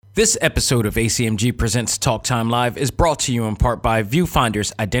This episode of ACMG Presents Talk Time Live is brought to you in part by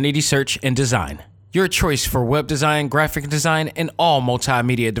Viewfinder's Identity Search and Design. Your choice for web design, graphic design, and all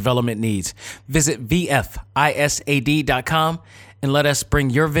multimedia development needs. Visit VFISAD.com and let us bring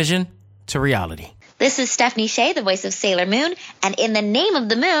your vision to reality. This is Stephanie Shea, the voice of Sailor Moon, and in the name of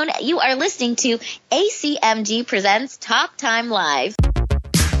the moon, you are listening to ACMG Presents Talk Time Live.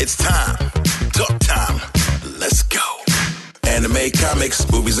 It's time. Talk time. Let's go. Anime, comics,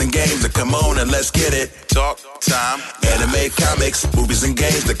 movies, and games that come on and let's get it. Talk time. Anime, comics, movies, and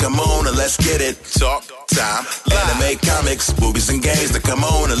games that come on and let's get it. Talk time. Anime, comics, movies, and games that come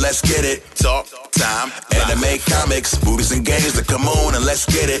on and let's get it. Talk time. Anime, comics, movies, and games that come on and let's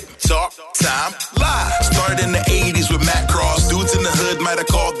get it. Talk time. Live. Started in the 80s with Matt Cross. Dudes in the hood might have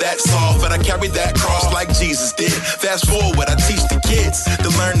called that soft, but I carried that cross like Jesus did. Fast forward, I teach the kids to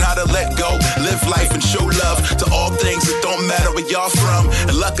learn how to let go, live life, and show love to all things that don't matter where y'all from.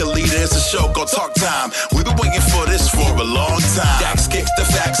 And luckily, there's a show called Talk Time. We've been waiting for this for a long time. Dax kicks the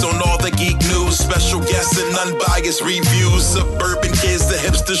facts on all the geek news, special guests and unbiased reviews. Suburban kids, the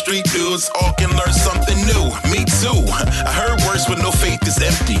hipster street dudes, all can learn something new. Me too. I heard words when no faith is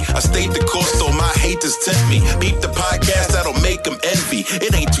empty. I stayed the course, so my haters tempt me. Beat the podcast, that'll make them envy.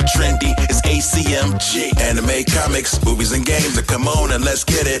 It ain't too trendy, it's ACMG. Anime, comics, movies, and games that come on and let's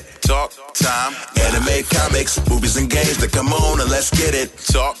get it. Talk time. Anime, comics, movies, and games that come on and let's get it.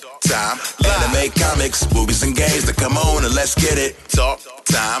 Talk time. Anime, comics, movies, and games that come on and let's get it. Talk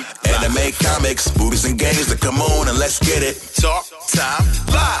time. Anime, comics, movies, and games that come on and let's get it. Talk time.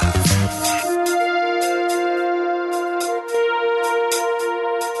 Live.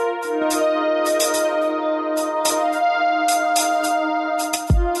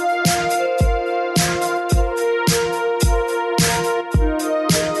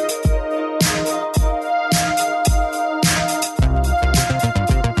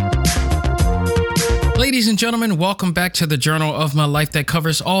 Ladies and gentlemen, welcome back to the journal of my life that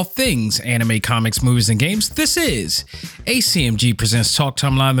covers all things anime, comics, movies, and games. This is ACMG Presents Talk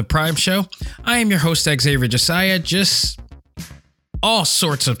Time Live, the Prime Show. I am your host, Xavier Josiah, just all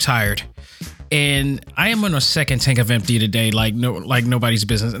sorts of tired. And I am on a second tank of empty today, like nobody's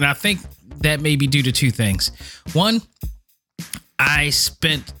business. And I think that may be due to two things. One, I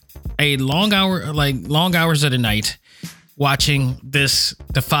spent a long hours of the night watching this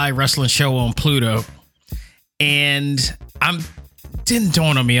Defy Wrestling show on Pluto. And didn't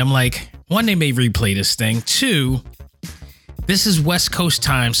dawn on me. I'm like, one, they may replay this thing. Two, this is West Coast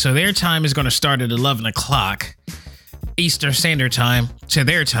time, so their time is going to start at 11 o'clock Eastern Standard Time to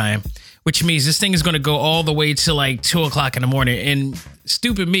their time, which means this thing is going to go all the way to like 2 o'clock in the morning. And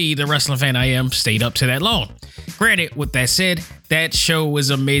stupid me, the wrestling fan I am, stayed up to that long. Granted, with that said, that show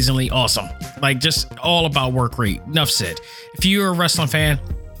was amazingly awesome. Like, just all about work rate. Enough said. If you're a wrestling fan,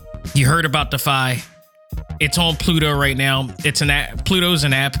 you heard about Defy. It's on Pluto right now. It's an app. Pluto's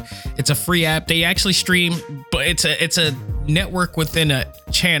an app. It's a free app. They actually stream, but it's a network within a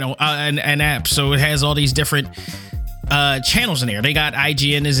channel, an app. So it has all these different channels in there. They got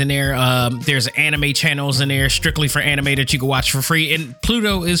IGN is in there. There's anime channels in there strictly for anime that you can watch for free. And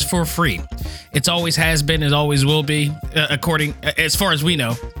Pluto is for free. It's always has been. It always will be, as far as we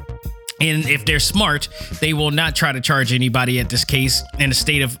know. And if they're smart, they will not try to charge anybody at this case in the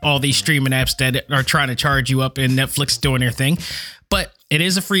state of all these streaming apps that are trying to charge you up and Netflix doing their thing. But it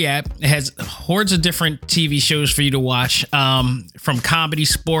is a free app. It has hordes of different TV shows for you to watch, from comedy,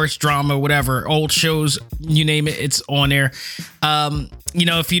 sports, drama, whatever, old shows, you name it, it's on there.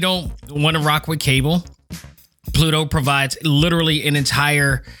 If you don't want to rock with cable, Pluto provides literally an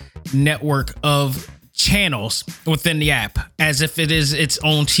entire network of channels within the app as if it is its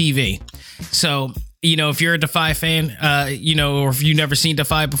own TV. So, if you're a Defy fan, or if you've never seen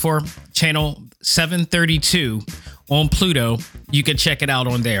Defy before, channel 732 on Pluto, you can check it out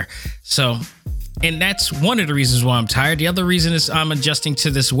on there. So, and that's one of the reasons why I'm tired. The other reason is I'm adjusting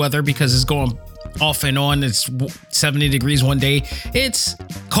to this weather because it's going off and on. It's 70 degrees one day. It's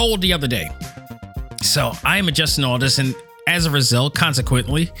cold the other day. So I am adjusting all this. And as a result,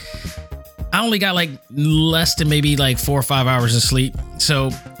 consequently, I only got like less than maybe like 4 or 5 hours of sleep.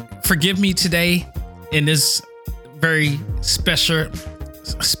 So forgive me today in this very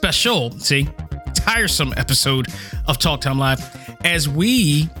tiresome episode of Talk Time Live, as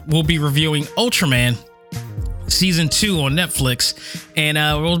we will be reviewing Ultraman Season 2 on Netflix. And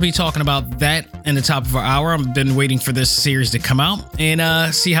we'll be talking about that in the top of our hour. I've been waiting for this series to come out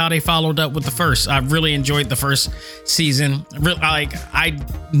and see how they followed up with the first. I really enjoyed the first season.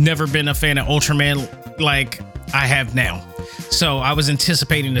 I've never been a fan of Ultraman like I have now. So I was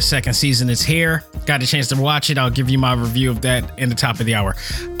anticipating the second season. It's here. Got a chance to watch it. I'll give you my review of that in the top of the hour.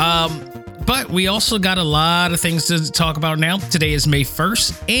 But we also got a lot of things to talk about now. Today is May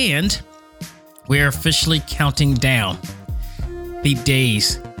 1st, and we're officially counting down the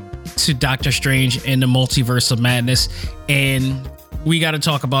days to Doctor Strange and the Multiverse of Madness. And we got to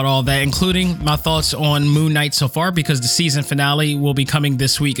talk about all that, including my thoughts on Moon Knight so far, because the season finale will be coming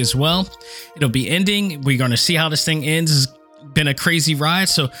this week as well. It'll be ending. We're going to see how this thing ends. It's been a crazy ride.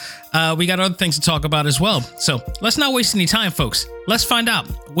 So we got other things to talk about as well. So let's not waste any time, folks. Let's find out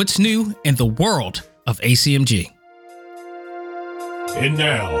what's new in the world of ACMG. And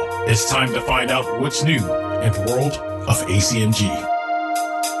now it's time to find out what's new in the world of ACMG.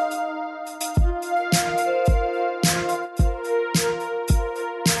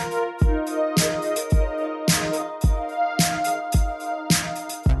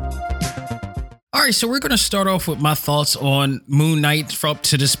 All right, so we're going to start off with my thoughts on Moon Knight for up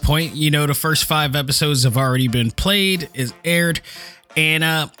to this point. You know, the first 5 episodes have already been played, is aired, and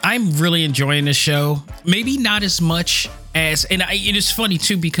I'm really enjoying the show. Maybe not as much as, and it is funny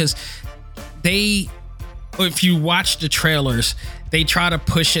too, because if you watch the trailers, they try to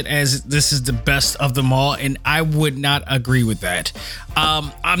push it as this is the best of them all, and I would not agree with that.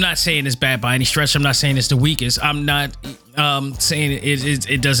 I'm not saying it's bad by any stretch. I'm not saying it's the weakest. I'm not saying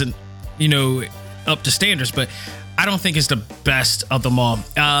it doesn't, you know, up to standards, but I don't think it's the best of them all.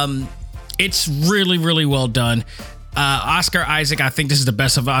 It's really, really well done. Oscar Isaac, I think this is the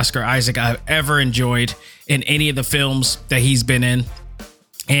best of Oscar Isaac I've ever enjoyed in any of the films that he's been in,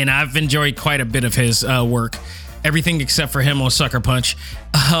 and I've enjoyed quite a bit of his work. Everything except for him on Sucker Punch.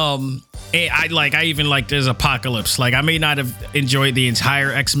 I even like his Apocalypse. Like, I may not have enjoyed the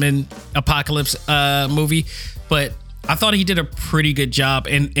entire X-Men Apocalypse movie, but I thought he did a pretty good job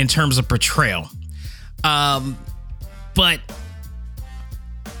in terms of portrayal. But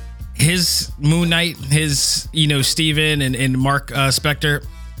his Moon Knight, his, you know, Steven and Mark Spector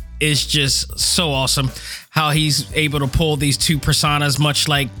is just so awesome. How he's able to pull these two personas, much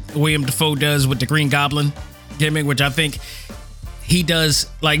like William Dafoe does with the Green Goblin gimmick, which I think he does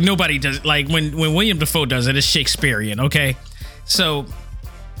like nobody does. Like when William Dafoe does it, it's Shakespearean. Okay, so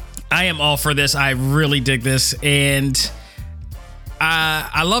I am all for this. I really dig this, and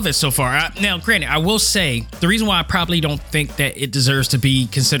I love it so far. Now, granted, I will say the reason why I probably don't think that it deserves to be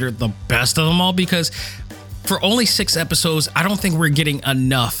considered the best of them all, because for only 6 episodes, I don't think we're getting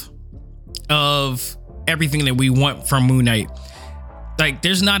enough of everything that we want from Moon Knight. Like,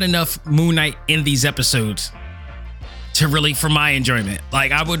 there's not enough Moon Knight in these episodes to really, for my enjoyment.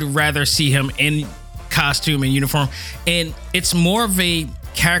 Like, I would rather see him in costume and uniform, and it's more of a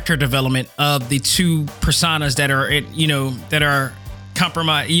character development of the two personas that are, you know, that are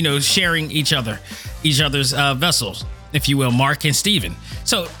compromise, you know, sharing each other's vessels, if you will, Mark and Steven.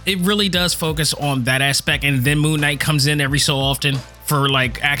 So it really does focus on that aspect, and then Moon Knight comes in every so often for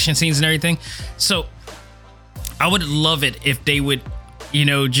like action scenes and everything. So I would love it if they would, you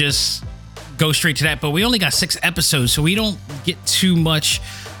know, just go straight to that, but we only got 6 episodes, so we don't get too much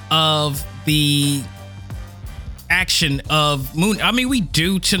of the action of Moon. I mean, we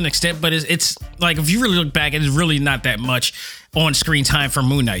do to an extent, but it's like, if you really look back, it's really not that much on screen time for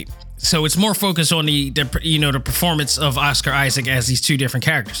Moon Knight. So it's more focused on the you know, the performance of Oscar Isaac as these two different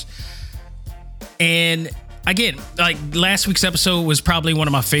characters. And again, like, last week's episode was probably one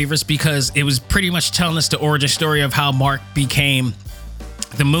of my favorites because it was pretty much telling us the origin story of how Mark became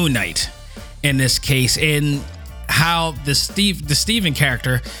the Moon Knight in this case, and how the Steven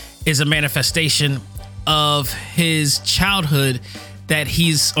character is a manifestation of his childhood, that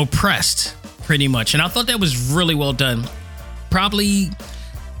he's oppressed pretty much. And I thought that was really well done. Probably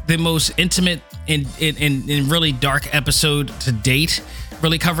the most intimate and really dark episode to date,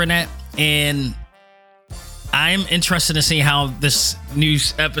 really covering that. And I'm interested to see how this new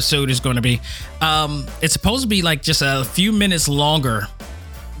episode is going to be. It's supposed to be like just a few minutes longer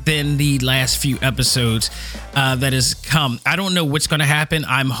than the last few episodes that has come. I don't know what's going to happen.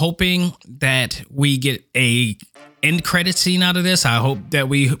 I'm hoping that we get a end credit scene out of this. I hope that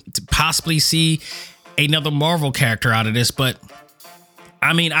we possibly see another Marvel character out of this. But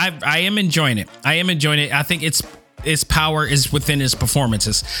I mean, I am enjoying it. I think its power is within his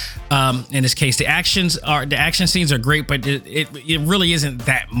performances. In this case, the action scenes are great, but it really isn't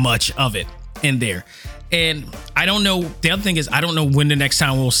that much of it in there. And I don't know. The other thing is, I don't know when the next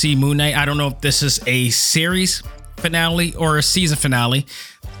time we'll see Moon Knight. I don't know if this is a series finale or a season finale.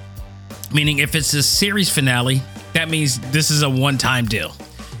 Meaning, if it's a series finale, that means this is a one-time deal.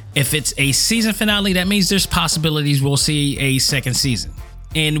 If it's a season finale, that means there's possibilities we'll see a second season.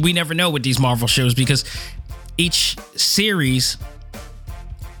 And we never know with these Marvel shows, because each series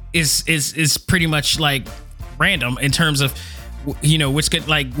is pretty much like random in terms of, you know, which get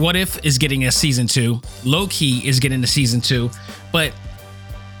like What If is getting a season 2, Loki is getting a season 2, but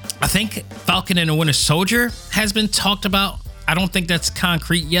I think Falcon and the Winter Soldier has been talked about. I don't think that's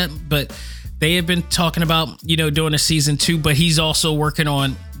concrete yet, but they have been talking about, you know, doing a season 2, but he's also working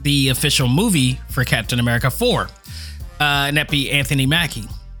on the official movie for Captain America 4, and that'd be Anthony Mackie.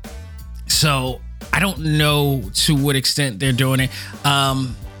 So I don't know to what extent they're doing it.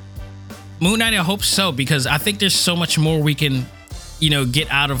 Moon Knight, I hope so, because I think there's so much more we can, you know,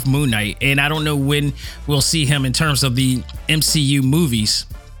 get out of Moon Knight. And I don't know when we'll see him in terms of the MCU movies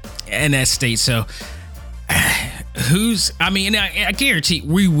in that state. So I guarantee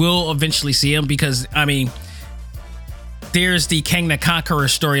we will eventually see him, because, I mean, there's the Kang the Conqueror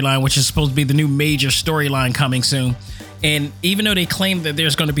storyline, which is supposed to be the new major storyline coming soon. And even though they claim that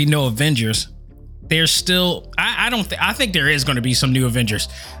there's going to be no Avengers, there's still, I think there is going to be some new Avengers.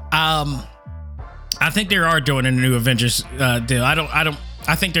 I think they are doing a new Avengers deal.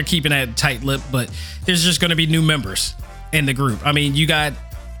 I think they're keeping that tight lip, but there's just going to be new members in the group. I mean, you got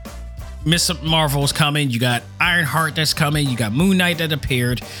Miss Marvel's coming, you got Ironheart that's coming, you got Moon Knight that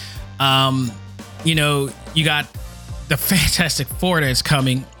appeared. You know, you got the Fantastic Four that's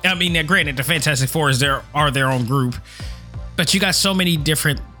coming. I mean, now, granted, the Fantastic Four are their own group, but you got so many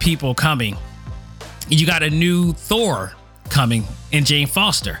different people coming. You got a new Thor coming in Jane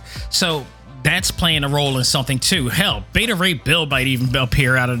Foster. So that's playing a role in something too. Hell, Beta Ray Bill might even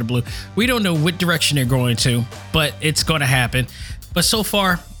appear out of the blue. We don't know what direction they're going to, but it's going to happen. But so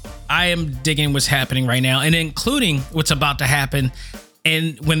far, I am digging what's happening right now, and including what's about to happen.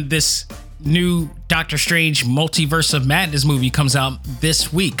 And when this new Doctor Strange Multiverse of Madness movie comes out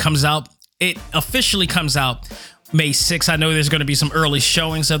this week, it officially comes out May 6th. I know there's going to be some early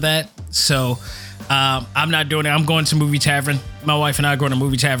showings of that. So I'm not doing it. I'm going to Movie Tavern. My wife and I are going to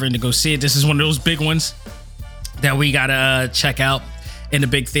Movie Tavern to go see it. This is one of those big ones that we got to check out in the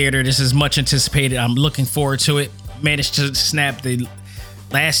big theater. This is much anticipated. I'm looking forward to it. Managed to snap the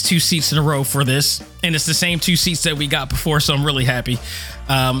last 2 seats in a row for this. And it's the same 2 seats that we got before. So I'm really happy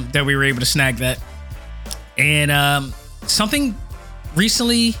that we were able to snag that. And something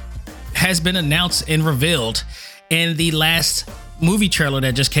recently has been announced and revealed in the last movie trailer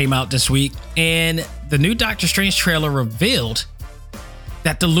that just came out this week. And the new Doctor Strange trailer revealed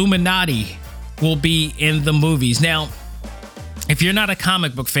that the Illuminati will be in the movies. Now, if you're not a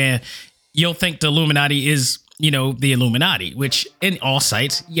comic book fan, you'll think the Illuminati is, you know, the Illuminati, which in all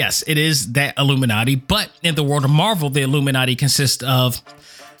sites, yes, it is that Illuminati. But in the world of Marvel, the Illuminati consists of,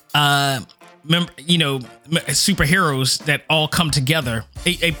 superheroes that all come together,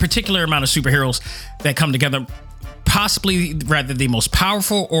 a particular amount of superheroes that come together, possibly rather the most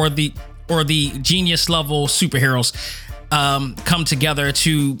powerful or the genius level superheroes come together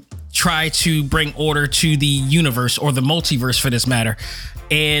to try to bring order to the universe, or the multiverse for this matter.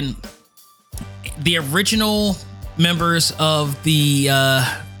 And the original members of the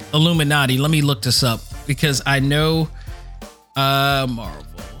Illuminati, let me look this up because I know Marvel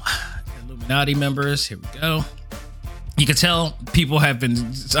Illuminati members. Here we go. You can tell people have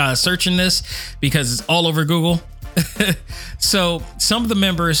been searching this because it's all over Google. So some of the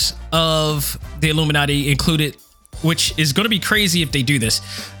members of the Illuminati included, which is going to be crazy if they do this.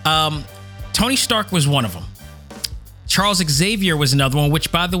 Tony Stark was one of them. Charles Xavier was another one,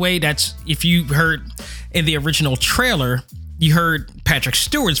 which, by the way, that's, if you heard in the original trailer, you heard Patrick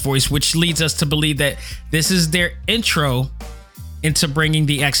Stewart's voice, which leads us to believe that this is their intro into bringing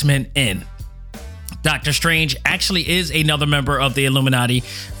the X-Men in. Doctor Strange actually is another member of the Illuminati.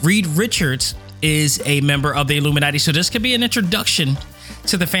 Reed Richards is a member of the Illuminati. So this could be an introduction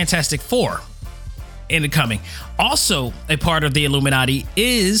to the Fantastic Four in the coming. Also, a part of the Illuminati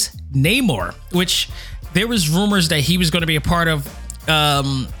is Namor, which there was rumors that he was going to be a part of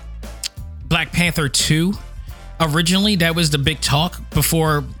Black Panther 2. Originally, that was the big talk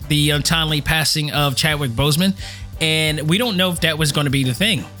before the untimely passing of Chadwick Boseman. And we don't know if that was going to be the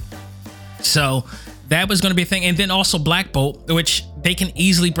thing. So that was going to be a thing. And then also Black Bolt, which they can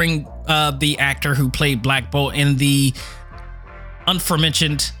easily bring the actor who played Black Bolt in the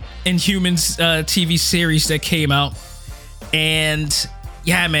aforementioned Inhumans TV series that came out. And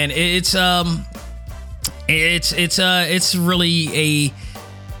yeah, man, it's really a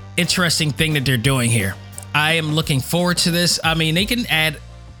interesting thing that they're doing here. I am looking forward to this. I mean, they can add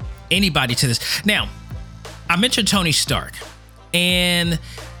anybody to this. Now, I mentioned Tony Stark, and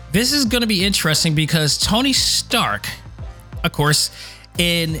this is going to be interesting because Tony Stark, of course,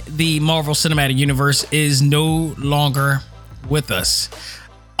 in the Marvel Cinematic Universe, is no longer with us.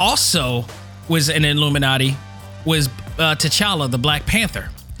 Also was an Illuminati was T'Challa, the Black Panther.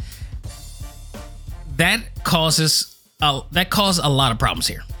 That caused a lot of problems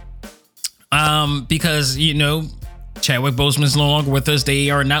here. Because, you know, Chadwick Boseman's no longer with us. They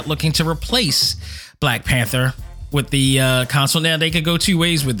are not looking to replace Black Panther with the console. Now, they could go two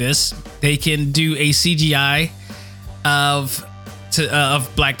ways with this. They can do a CGI of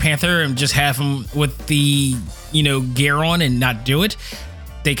Black Panther and just have him with the, you know, gear on and not do it.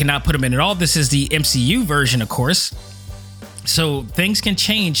 They cannot put him in at all. This is the MCU version, of course. So things can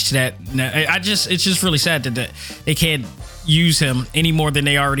change to that. It's just really sad that they can't use him any more than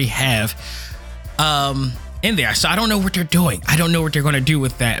they already have in there. So I don't know what they're doing. I don't know what they're going to do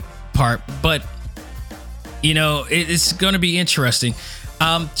with that part, but you know, it's going to be interesting.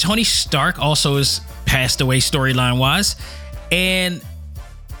 Tony Stark also has passed away storyline wise, and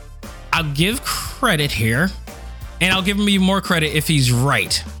I'll give credit here, and I'll give him even more credit if he's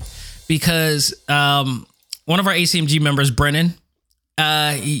right, because one of our ACMG members, Brennan,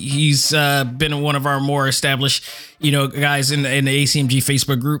 he's been one of our more established, you know, guys in the ACMG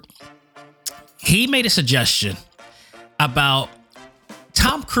Facebook group. He made a suggestion about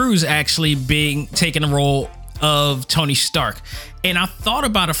Tom Cruise actually taking the role of Tony Stark. And I thought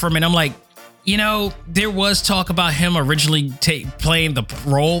about it for a minute. I'm like, you know, there was talk about him originally playing the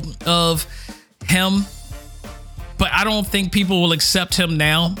role of him, but I don't think people will accept him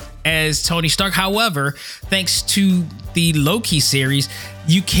now as Tony Stark. However, thanks to the Loki series,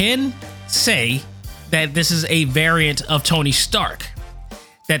 you can say that this is a variant of Tony Stark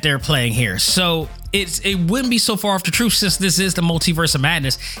that they're playing here. So it wouldn't be so far off the truth, since this is the multiverse of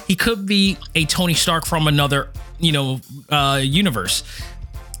madness. He could be a Tony Stark from another, you know, universe.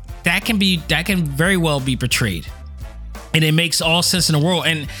 That can very well be portrayed, and it makes all sense in the world.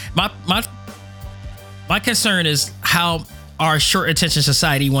 And my concern is how our short attention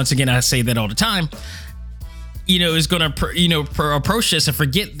society, once again, I say that all the time, you know, is going to approach this and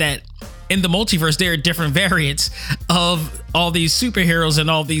forget that in the multiverse there are different variants of all these superheroes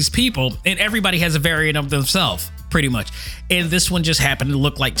and all these people, and everybody has a variant of themselves pretty much. And this one just happened to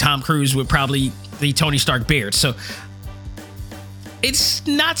look like Tom Cruise with probably the Tony Stark beard. So it's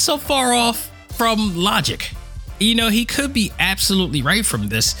not so far off from logic. You know, he could be absolutely right from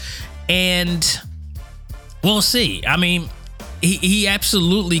this, and we'll see. I mean, he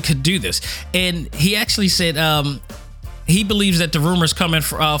absolutely could do this. And he actually said he believes that the rumors coming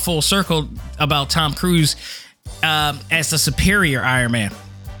full circle about Tom Cruise as the superior Iron Man.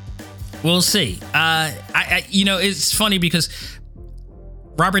 We'll see. You know, it's funny because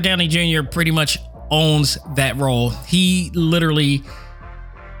Robert Downey Jr. pretty much owns that role. He literally,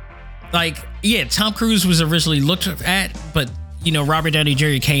 like, yeah, Tom Cruise was originally looked at, but you know, Robert Downey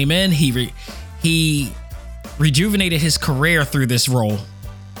Jr. came in. He rejuvenated his career through this role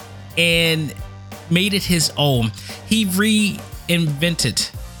and made it his own. He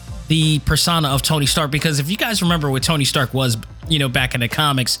reinvented the persona of Tony Stark, because if you guys remember what Tony Stark was, you know, back in the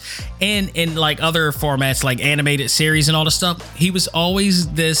comics and in like other formats like animated series and all the stuff, he was always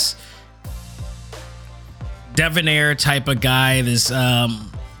this debonair type of guy, this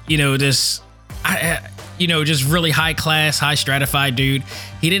you know, this you know, just really high class, high stratified dude.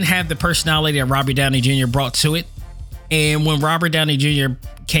 He didn't have the personality that Robert Downey Jr. brought to it. And when Robert Downey Jr.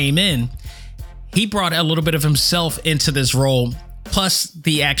 came in, he brought a little bit of himself into this role, plus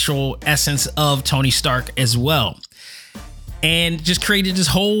the actual essence of Tony Stark as well, and just created this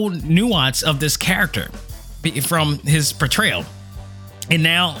whole nuance of this character from his portrayal. And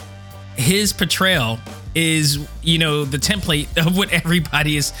now his portrayal is, you know, the template of what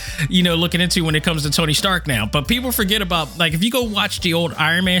everybody is, you know, looking into when it comes to Tony Stark now. But people forget about, like, if you go watch the old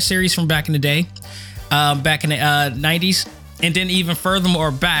Iron Man series from back in the day, back in the 90s, and then even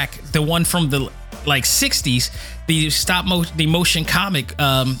furthermore back, the one from the like 60s, the motion comic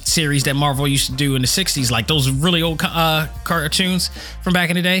series that Marvel used to do in the 60s, like those really old cartoons from back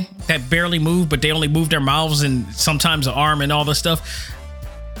in the day that barely moved, but they only moved their mouths and sometimes an arm and all this stuff.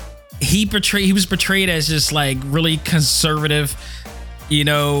 He was portrayed as just like really conservative, you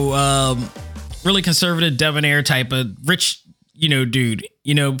know, really conservative, debonair type of rich, you know, dude,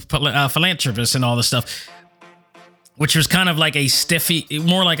 you know, philanthropist and all this stuff, which was kind of like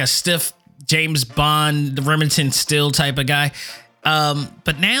more like a stiff James Bond, the Remington Steele type of guy.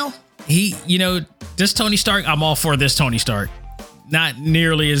 But now he, you know, this Tony Stark, I'm all for this Tony Stark. Not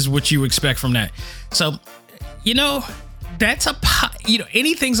nearly as what you expect from that. So, you know, that's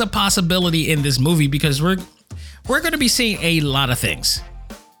anything's a possibility in this movie, because we're going to be seeing a lot of things.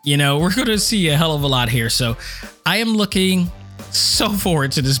 You know, we're going to see a hell of a lot here. So I am looking so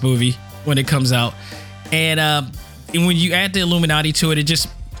forward to this movie when it comes out. And when you add the Illuminati to it,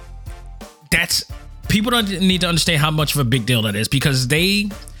 that's people don't need to understand how much of a big deal that is, because the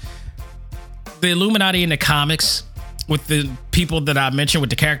Illuminati in the comics, with the people that I mentioned, with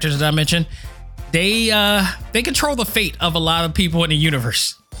the characters that I mentioned, they control the fate of a lot of people in the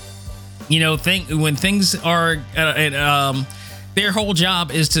universe. You know, when things are their whole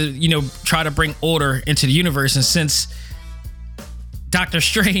job is to, you know, try to bring order into the universe. And since Doctor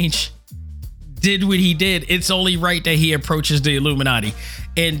Strange did what he did, it's only right that he approaches the Illuminati.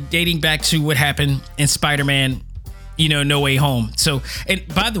 And dating back to what happened in Spider-Man, you know, No Way Home. So, and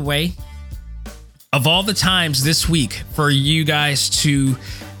by the way, of all the times this week for you guys to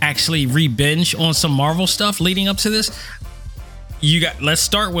actually re-binge on some Marvel stuff leading up to this, let's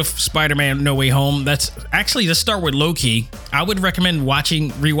start with Spider-Man No Way Home. Let's start with Loki. I would recommend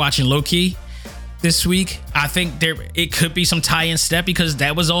rewatching Loki this week. I think it could be some tie-in step, because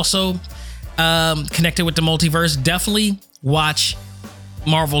that was also connected with the multiverse. Definitely watch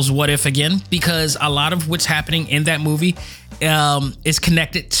Marvel's What If again, because a lot of what's happening in that movie is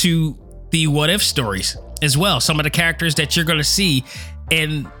connected to the What If stories as well. Some of the characters that you're going to see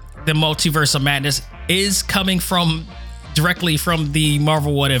in the Multiverse of Madness is coming directly from the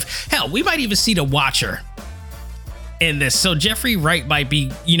Marvel What If. Hell, we might even see the Watcher in this. So Jeffrey Wright might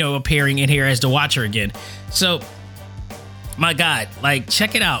be, you know, appearing in here as the Watcher again. So my God, like,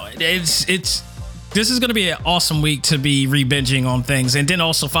 check it out. This is going to be an awesome week to be re-binging on things, and then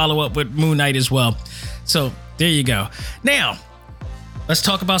also follow up with Moon Knight as well. So there you go. Now, let's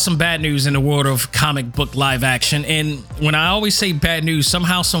talk about some bad news in the world of comic book live action. And when I always say bad news,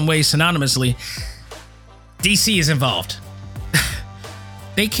 somehow, some way, synonymously, DC is involved.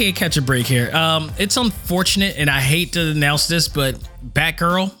 They can't catch a break here. It's unfortunate, and I hate to announce this, but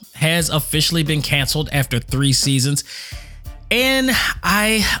Batgirl has officially been canceled after 3 seasons. And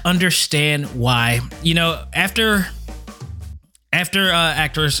I understand why. You know, after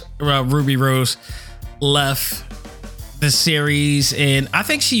actress Ruby Rose left the series, and I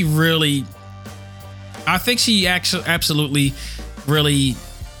think she actually absolutely really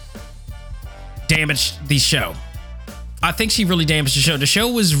damaged the show. I think she really damaged the show. The show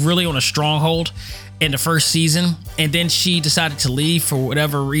was really on a stronghold in the first season, and then she decided to leave for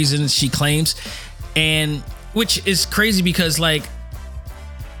whatever reason she claims, and which is crazy, because like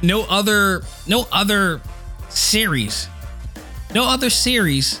no other series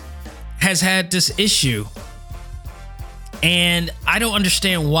has had this issue, and I don't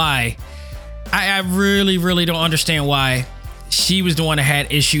understand why. I really don't understand why she was the one that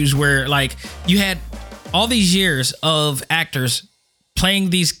had issues, where like you had all these years of actors playing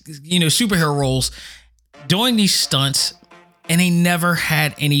these, you know, superhero roles, doing these stunts, and they never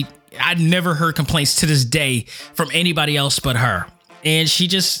had any. I never heard complaints to this day from anybody else but her. And she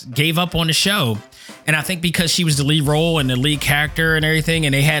just gave up on the show. And I think because she was the lead role and the lead character and everything,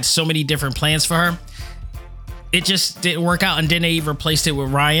 and they had so many different plans for her, it just didn't work out. And then they replaced it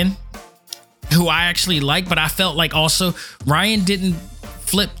with Ryan, who I actually like, but I felt like also Ryan didn't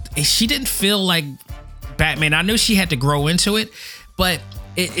flip. She didn't feel like Batman. I knew she had to grow into it, but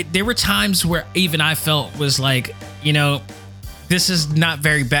there were times where even I felt was like, you know, this is not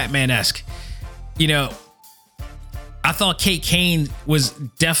very Batman-esque. You know, I thought Kate Kane was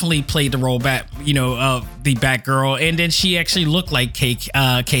definitely played the role of the Batgirl, and then she actually looked like Kate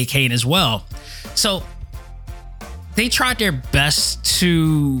Kane as well. So they tried their best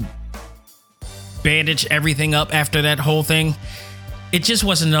to bandage everything up after that whole thing. It just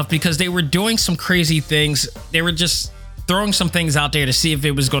wasn't enough, because they were doing some crazy things. They were just throwing some things out there to see if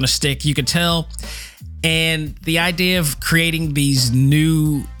it was going to stick. You could tell. And the idea of creating these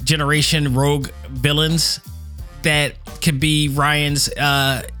new generation rogue villains that could be Ryan's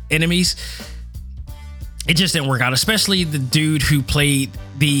enemies, it just didn't work out. Especially the dude who played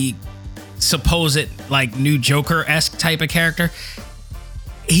the supposed like new Joker-esque type of character.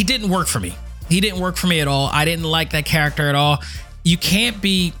 He didn't work for me. He didn't work for me at all. I didn't like that character at all. You can't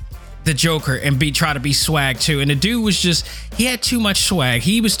be the Joker and try to be swag too. And the dude was just, he had too much swag.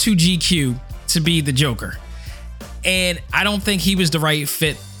 He was too GQ to be the Joker. And I don't think he was the right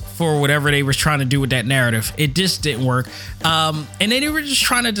fit for whatever they were trying to do with that narrative. It just didn't work. And then they were just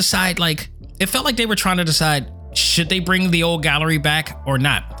trying to decide, like, it felt like they were trying to decide, should they bring the old gallery back or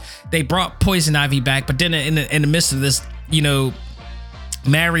not? They brought Poison Ivy back, but then in the midst of this, you know,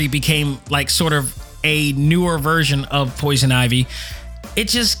 Mary became like sort of a newer version of Poison Ivy. It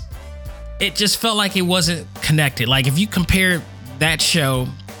just felt like it wasn't connected. Like if you compare that show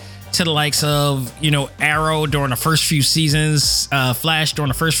to the likes of, you know, Arrow during the first few seasons, Flash during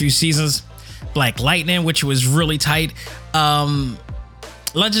the first few seasons, Black Lightning, which was really tight,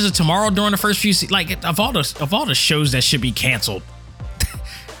 Legends of Tomorrow during the first few seasons, like of all the shows that should be canceled,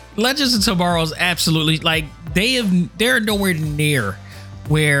 Legends of Tomorrow is absolutely like they're nowhere near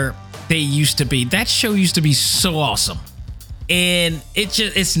where they used to be. That show used to be so awesome. And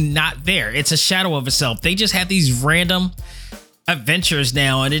it's not there. It's a shadow of itself. They just have these random adventures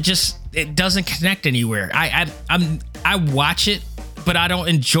now, and it doesn't connect anywhere. I watch it, but I don't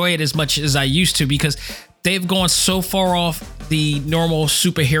enjoy it as much as I used to because they've gone so far off the normal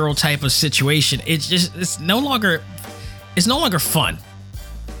superhero type of situation. It's no longer fun.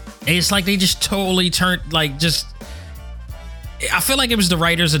 It's like they just totally turned I feel like it was the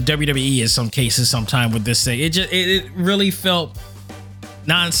writers of WWE in some cases sometime with this thing. It really felt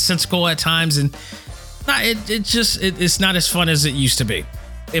nonsensical at times, and it's not as fun as it used to be.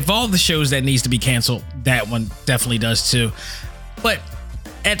 If all the shows that needs to be canceled, that one definitely does too. But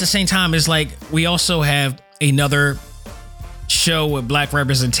at the same time, it's like we also have another show with black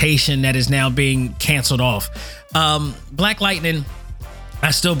representation that is now being canceled off. Black Lightning,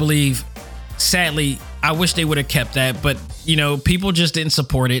 I still believe, sadly, I wish they would have kept that, but people just didn't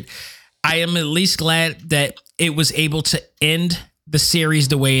support it. I am at least glad that it was able to end the series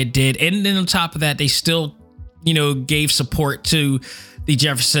the way it did. And then on top of that, they still, gave support to the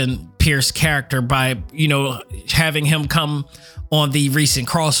Jefferson Pierce character by, having him come on the recent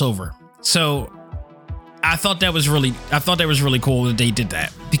crossover. So I thought that was really cool that they did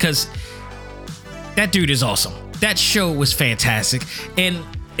that, because that dude is awesome. That show was fantastic. And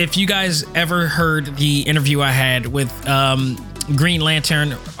if you guys ever heard the interview I had with Green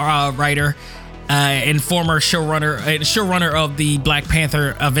Lantern writer and former showrunner of the Black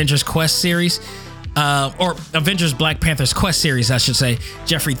Panther Avengers Quest series, or Avengers Black Panther's Quest series, I should say,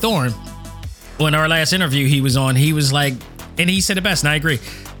 Jeffrey Thorne, in our last interview he was on, he was like, and he said it best, and I agree,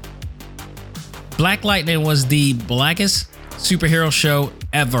 Black Lightning was the blackest superhero show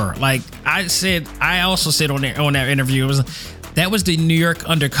ever. Like I also said on that interview, that was the New York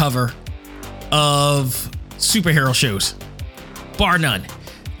Undercover of superhero shows, bar none.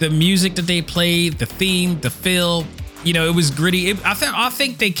 The music that they played, the theme, the feel, it was gritty. I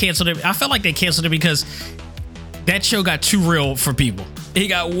think they canceled it. I felt like they canceled it because that show got too real for people. It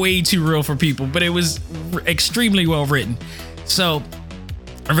got way too real for people, but it was extremely well written. So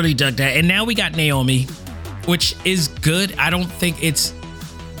I really dug that. And now we got Naomi, which is good. I don't think it's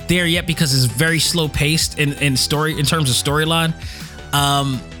there yet because it's very slow paced in terms of storyline.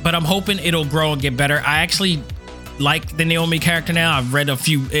 But I'm hoping it'll grow and get better. I actually like the Naomi character now. I've read a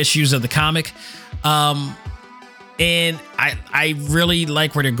few issues of the comic. And I really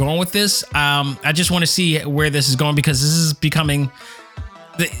like where they're going with this. I just want to see where this is going, because this is becoming,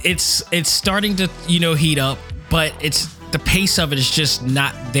 it's starting to, heat up, but the pace of it is just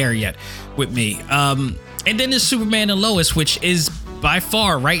not there yet with me. And then there's Superman and Lois, which is by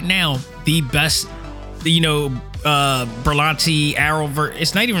far right now the best, Berlanti Arrowverse.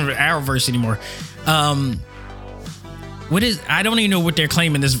 It's not even Arrowverse anymore. I don't even know what they're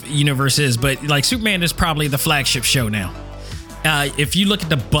claiming this universe is, but like Superman is probably the flagship show now. If you look at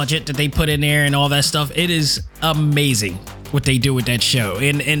the budget that they put in there and all that stuff, it is amazing what they do with that show.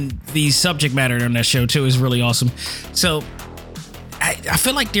 And the subject matter on that show too is really awesome. So I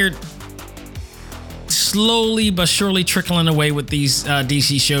feel like they're slowly but surely trickling away with these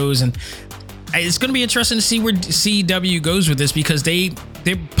DC shows, and it's going to be interesting to see where CW goes with this, because their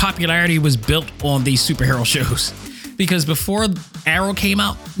popularity was built on these superhero shows. Because before Arrow came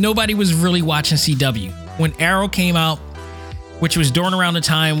out, nobody was really watching CW. When Arrow came out, which was during around the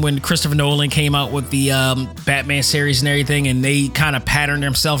time when Christopher Nolan came out with the Batman series and everything, and they kind of patterned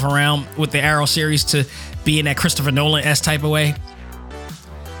themselves around with the Arrow series to be in that Christopher Nolan-esque type of way,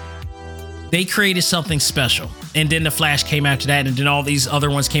 they created something special. And then The Flash came after that, and then all these other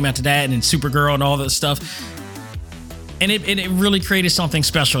ones came after that, and then Supergirl and all that stuff. And it really created something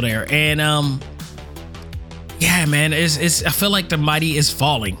special there. And yeah, man, I feel like the mighty is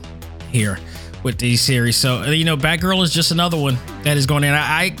falling here with these series. So, Batgirl is just another one that is going in.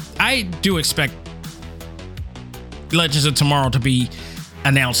 I do expect Legends of Tomorrow to be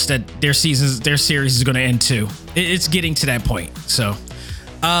announced that their series is going to end too. It's getting to that point. So,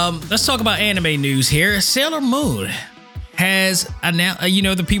 let's talk about anime news here. Sailor Moon has announced,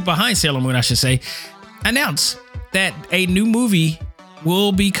 the people behind Sailor Moon, I should say, announced that a new movie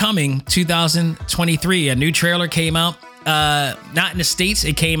will be coming 2023. A new trailer came out, not in the States.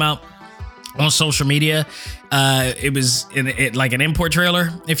 It came out on social media. It was like an import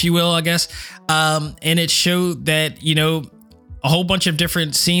trailer, if you will, I guess. And it showed that, a whole bunch of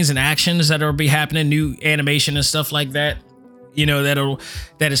different scenes and actions that will be happening, new animation and stuff like that,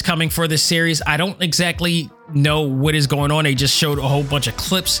 that is coming for this series. I don't exactly know what is going on. They just showed a whole bunch of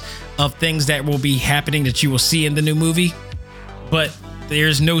clips of things that will be happening that you will see in the new movie. But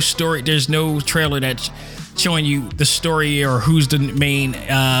there's no story, there's no trailer that's showing you the story or who's the main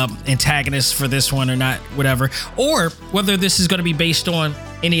antagonist for this one or not, whatever, or whether this is going to be based on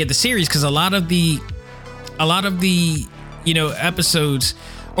any of the series, because a lot of the episodes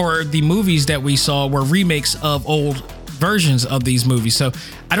or the movies that we saw were remakes of old versions of these movies. So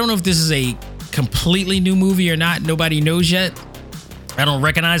I don't know if this is a completely new movie or not. Nobody knows yet. I don't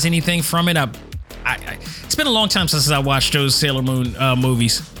recognize anything from it. It's been a long time since I watched those Sailor Moon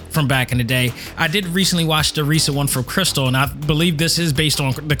movies from back in the day. I did recently watch the recent one from Crystal, and I believe this is based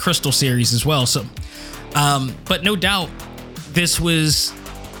on the Crystal series as well. So, but no doubt, this was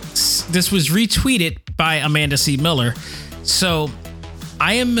retweeted by Amanda C. Miller. So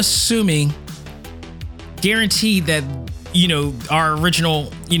I am assuming, guaranteed, that our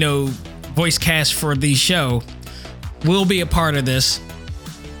original voice cast for the show will be a part of this,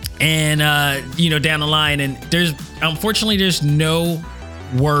 and down the line. And unfortunately there's no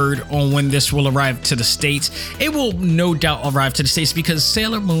word on when this will arrive to the States. It will no doubt arrive to the States because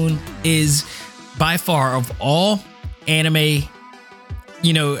Sailor Moon is by far, of all anime,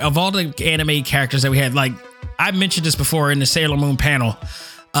 of all the anime characters that we had, like I mentioned this before in the Sailor Moon panel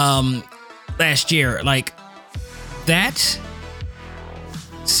last year, like that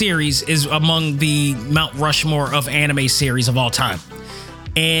series is among the Mount Rushmore of anime series of all time.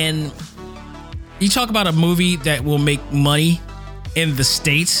 And you talk about a movie that will make money in the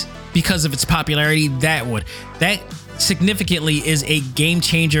States because of its popularity, that significantly is a game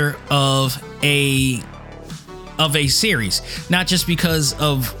changer of a series, not just because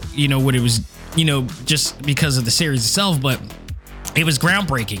of what it was, just because of the series itself, but it was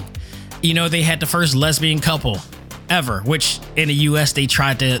groundbreaking. They had the first lesbian couple ever, which in the US they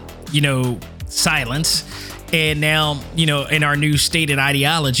tried to silence, and now in our new stated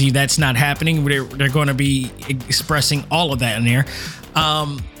ideology that's not happening. They're going to be expressing all of that in there.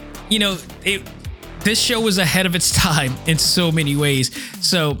 This show was ahead of its time in so many ways.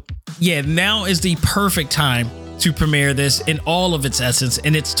 So yeah, now is the perfect time to premiere this in all of its essence,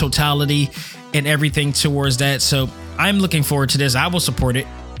 in its totality, and everything towards that. So I'm looking forward to this. I will support it.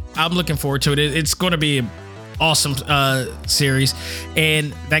 I'm looking forward to it. It's going to be an awesome series,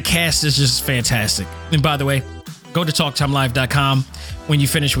 and that cast is just fantastic. And by the way, go to TalkTimeLive.com when you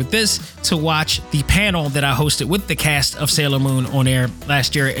finish with this to watch the panel that I hosted with the cast of Sailor Moon on air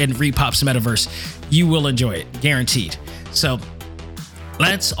last year in Repop's Metaverse. You will enjoy it, guaranteed. So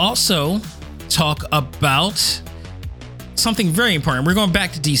let's also talk about something very important. We're going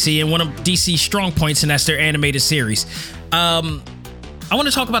back to DC and one of DC's strong points, and that's their animated series. I want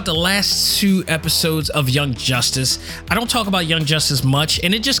to talk about the last 2 episodes of Young Justice. I don't talk about Young Justice much,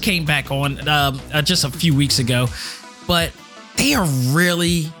 and it just came back on just a few weeks ago. But they are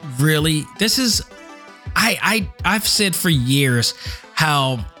really, really. This is, I've said for years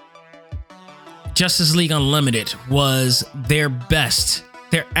how Justice League Unlimited was their best.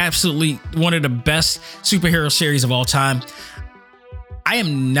 They're absolutely one of the best superhero series of all time. I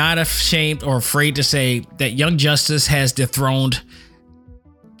am not ashamed or afraid to say that Young Justice has dethroned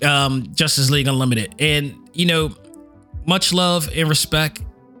Justice League Unlimited. And much love and respect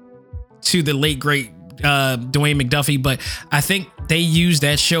to the late great Dwayne McDuffie, but I think they used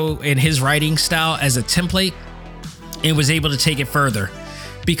that show and his writing style as a template and was able to take it further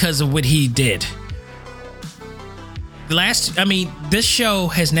because of what he did. This show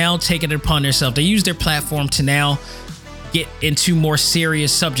has now taken it upon themselves. They use their platform to now get into more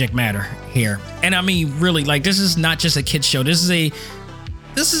serious subject matter here. And really, like, this is not just a kid's show. This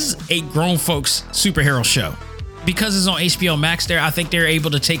is a grown folks superhero show. Because it's on HBO Max there, I think they're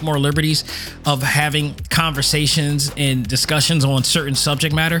able to take more liberties of having conversations and discussions on certain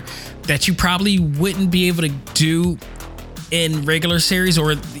subject matter that you probably wouldn't be able to do in regular series,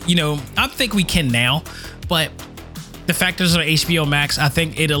 or I think we can now, but the fact that it's on HBO Max, I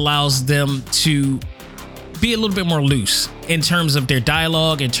think it allows them to be a little bit more loose in terms of their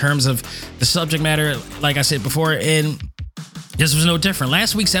dialogue, in terms of the subject matter, like I said before. And this was no different.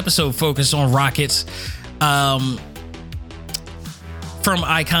 Last week's episode focused on Rocket's from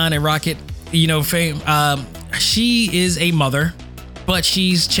Icon and Rocket, fame. She is a mother, but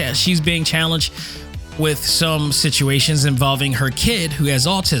she's being challenged with some situations involving her kid who has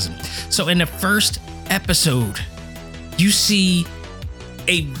autism. So in the first episode, you see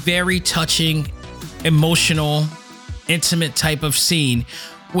a very touching, emotional, intimate type of scene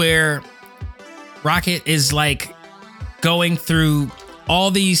where Rocket is like going through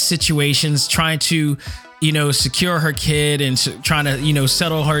all these situations, trying to, secure her kid and trying to,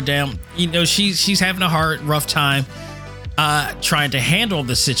 settle her down. She's having a rough time trying to handle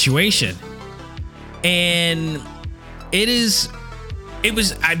the situation. And it is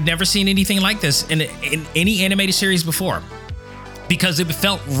I've never seen anything like this in any animated series before, because it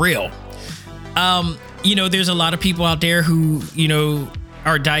felt real. There's a lot of people out there who,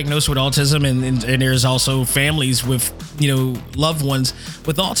 are diagnosed with autism, and there's also families with, loved ones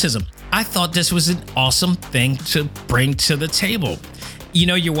with autism. I thought this was an awesome thing to bring to the table.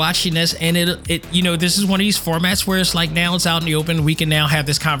 You're watching this, and this is one of these formats where it's like, now it's out in the open. We can now have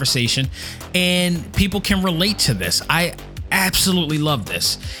this conversation, and people can relate to this. I absolutely love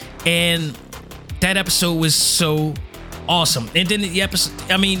this, and that episode was so awesome. And then the episode,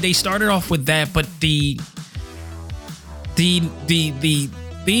 they started off with that, but the theme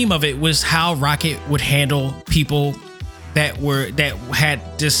of it was how Rocket would handle people that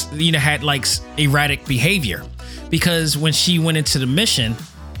had this, had like erratic behavior. Because when she went into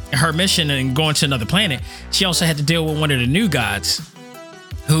her mission and going to another planet, she also had to deal with one of the new gods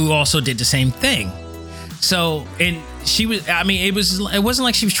who also did the same thing. So, and she was, it wasn't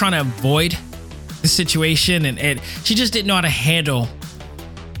like she was trying to avoid the situation, and she just didn't know how to handle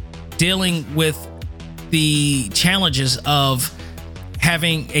dealing with the challenges of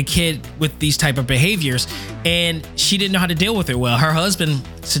having a kid with these type of behaviors, and she didn't know how to deal with it well. Her husband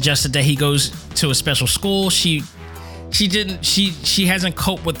suggested that he goes to a special school. She hasn't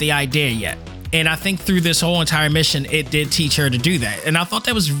coped with the idea yet. And I think through this whole entire mission, it did teach her to do that. And I thought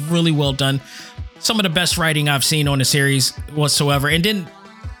that was really well done. Some of the best writing I've seen on the series whatsoever. And then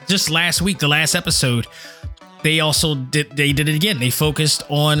just last week, the last episode, they did it again. They focused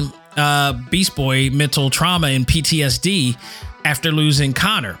on Beast Boy mental trauma and PTSD after losing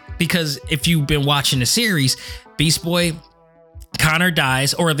Connor. Because if you've been watching the series, Beast Boy, Connor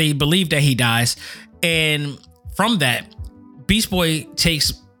dies, or they believe that he dies. And from that, Beast Boy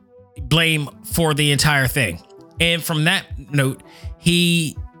takes blame for the entire thing. And from that note,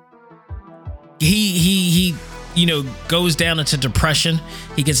 he goes down into depression.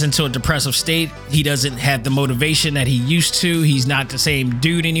 He gets into a depressive state. He doesn't have the motivation that he used to. He's not the same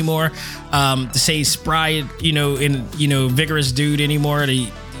dude anymore. The same spry, vigorous dude anymore. The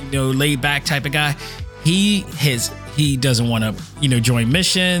laid back type of guy. He doesn't want to, join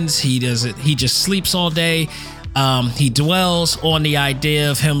missions. He just sleeps all day. He dwells on the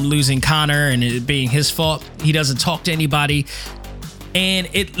idea of him losing Connor and it being his fault. He doesn't talk to anybody. And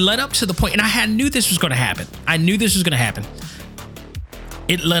it led up to the point, and I knew this was going to happen.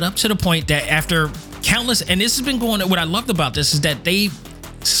 It led up to the point that after countless, and this has been going on, what I loved about this is that they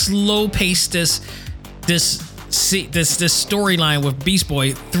slow paced this storyline with Beast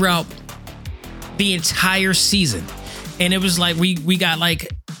Boy throughout the entire season. And it was like, we got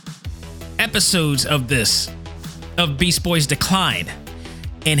like episodes of Beast Boy's decline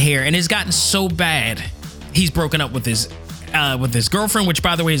in here. And it's gotten so bad, he's broken up with his girlfriend, which,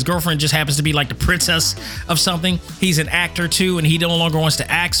 by the way, his girlfriend just happens to be like the princess of something. He's an actor too, and he no longer wants to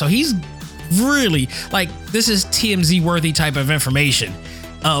act. So he's really like, this is TMZ worthy type of information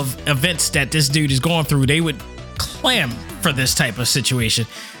of events that this dude is going through. They would clam for this type of situation.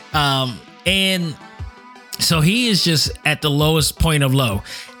 And so he is just at the lowest point of low.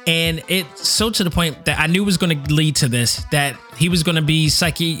 And it's so to the point that I knew was going to lead to this, that he was going to be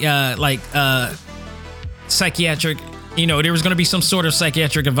psychiatric, there was going to be some sort of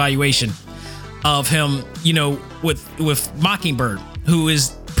psychiatric evaluation of him, with Mockingbird, who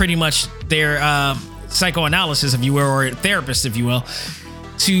is pretty much their psychoanalysis, if you will, or therapist, if you will,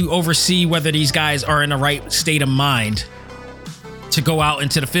 to oversee whether these guys are in the right state of mind to go out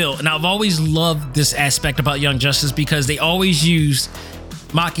into the field. And I've always loved this aspect about Young Justice, because they always use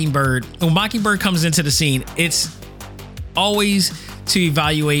Mockingbird. When Mockingbird comes into the scene, it's always to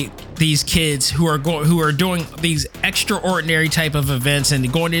evaluate these kids who are doing these extraordinary type of events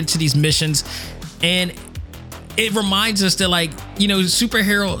and going into these missions. And it reminds us that, like,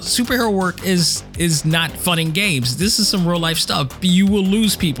 superhero work is not fun and games. This is some real life stuff. You will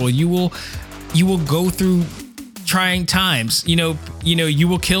lose people. You will go through trying times. You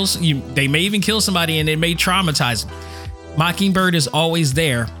will kill. They may even kill somebody, and it may traumatize them. Mockingbird is always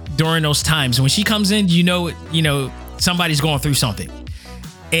there during those times. When she comes in, somebody's going through something.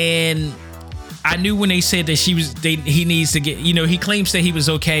 And I knew when they said that he needs to get, he claims that he was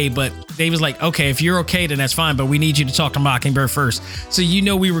okay, but they was like, okay, if you're okay, then that's fine, but we need you to talk to Mockingbird first. So,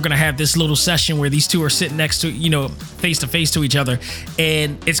 we were going to have this little session where these two are sitting next to, face to face to each other,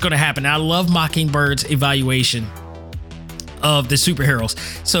 and it's going to happen. I love Mockingbird's evaluation of the superheroes.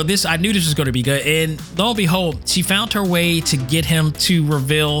 So I knew this was going to be good. And lo and behold, she found her way to get him to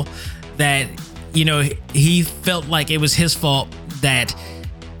reveal that, he felt like it was his fault that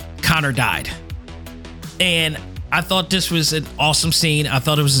Connor died. And I thought this was an awesome scene. I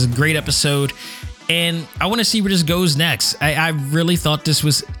thought it was a great episode. And I want to see where this goes next. I really thought this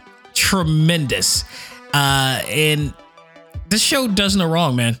was tremendous. And this show does no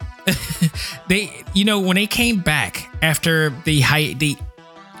wrong, man. They, when they came back after the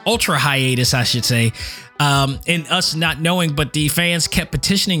ultra hiatus, I should say, and us not knowing, but the fans kept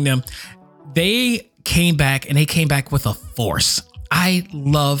petitioning them. They came back, and they came back with a force. I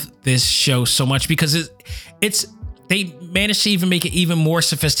love this show so much because they managed to even make it even more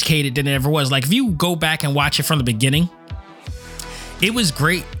sophisticated than it ever was. Like, if you go back and watch it from the beginning, it was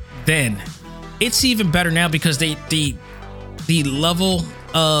great then. It's even better now because the level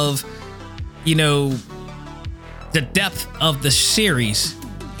of, the depth of the series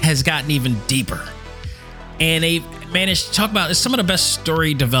has gotten even deeper. And they managed to talk about some of the best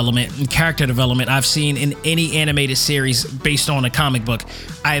story development and character development I've seen in any animated series based on a comic book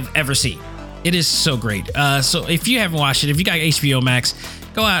I've ever seen. It is so great. So if you haven't watched it, if you got HBO Max,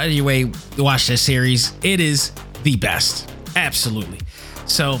 go out of your way to watch that series. It is the best. Absolutely.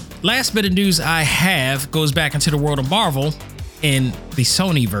 So last bit of news I have goes back into the world of Marvel in the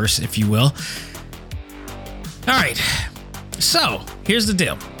Sonyverse, if you will. All right. So here's the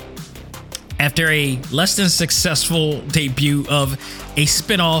deal. After a less than successful debut of a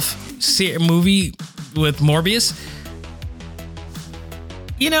spin-off movie with Morbius,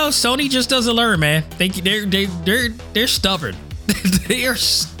 Sony just doesn't learn, man. They're stubborn. They are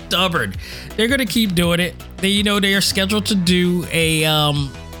stubborn. They're gonna keep doing it. They are scheduled to do the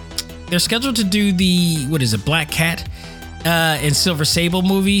Black Cat and Silver Sable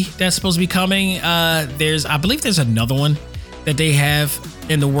movie that's supposed to be coming. I believe there's another one that they have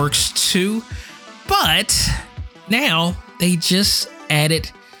in the works too, but now they just added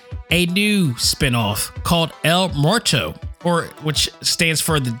a new spinoff called El Muerto, which stands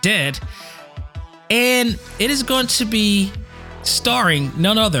for the Dead, and it is going to be starring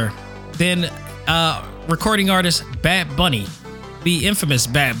none other than recording artist Bad Bunny, the infamous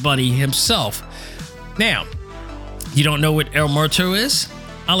Bad Bunny himself. Now, you don't know what El Muerto is?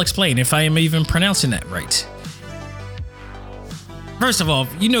 I'll explain if I am even pronouncing that right. First of all,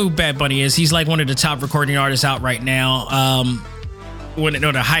 you know who Bad Bunny is. He's like one of the top recording artists out right now.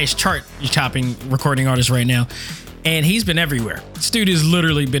 The highest chart-topping recording artist right now. And he's been everywhere. This dude has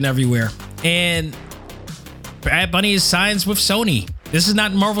literally been everywhere. And Bad Bunny is signed with Sony. This is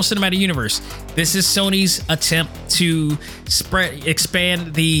not Marvel Cinematic Universe. This is Sony's attempt to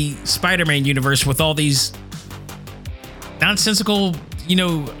expand the Spider-Man universe with all these nonsensical,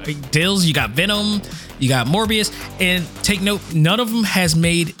 deals. You got Venom, you got Morbius, and take note, none of them has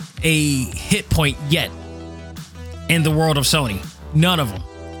made a hit point yet in the world of Sony. None of them.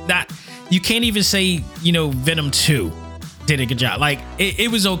 You can't even say, Venom 2 did a good job. Like,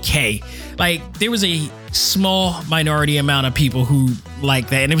 it was okay. Like, there was a small minority amount of people who like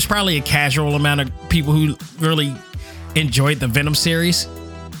that, and it was probably a casual amount of people who really enjoyed the Venom series.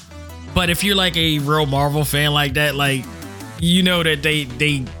 But if you're like a real Marvel fan like that, like, that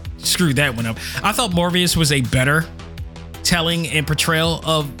they screwed that one up. I thought Morbius was a better telling and portrayal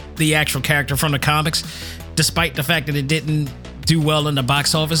of the actual character from the comics, despite the fact that it didn't do well in the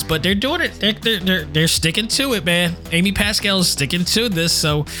box office. But they're doing it. They're sticking to it, man. Amy Pascal's sticking to this.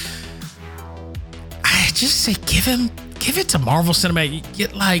 So I just say give it to Marvel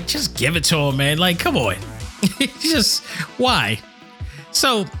Cinematic. Just give it to him, man. Like, come on. Just why?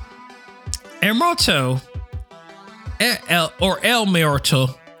 So El Muerto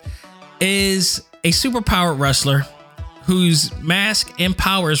is a superpowered wrestler whose mask and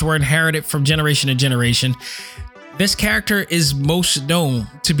powers were inherited from generation to generation. This character is most known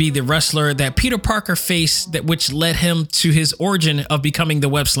to be the wrestler that Peter Parker faced, which led him to his origin of becoming the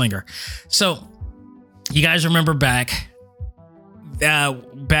web slinger. So you guys remember back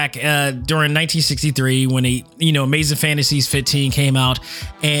during 1963 when Amazing Fantasies 15 came out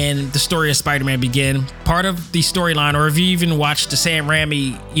and the story of Spider-Man began. Part of the storyline, or if you even watched the Sam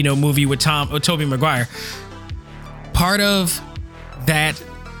Raimi movie with Tobey Maguire, part of that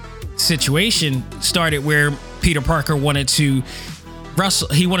situation started where Peter Parker wanted to wrestle.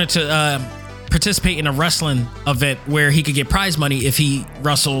 He wanted to participate in a wrestling event where he could get prize money if he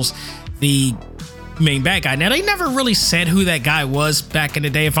wrestles the main bad guy. Now, they never really said who that guy was back in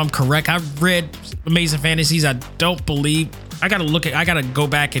the day, if I'm correct. I've read Amazing Fantasies. I don't believe, I gotta go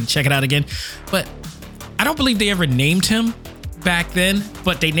back and check it out again, but I don't believe they ever named him back then,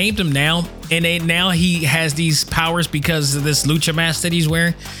 but they named him now, and now he has these powers because of this lucha mask that he's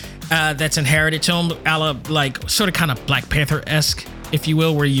wearing, that's inherited to him, a la, like, sort of kind of Black Panther-esque, if you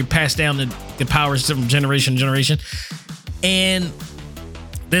will, where you pass down the powers from generation to generation. And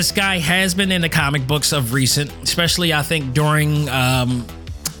this guy has been in the comic books of recent, especially I think during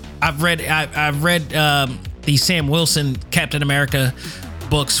I've read the Sam Wilson Captain America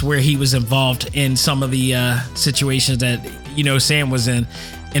books where he was involved in some of the situations that, you know, Sam was in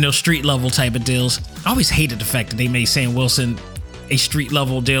those street level type of deals. I always hated the fact that they made Sam Wilson a street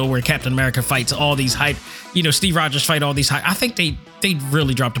level deal where Captain America fights all these hype, you know, Steve Rogers fight all these hype. I think they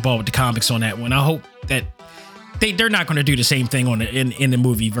really dropped the ball with the comics on that one. I hope that they're not going to do the same thing in the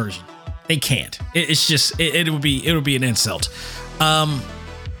movie version. They can't. It's just it would be an insult.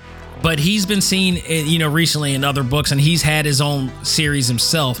 But he's been seen, you know, recently in other books, and he's had his own series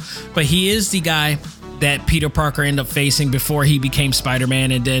himself. But he is the guy that Peter Parker ended up facing before he became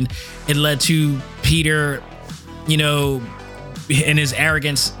Spider-Man, and then it led to Peter, you know, in his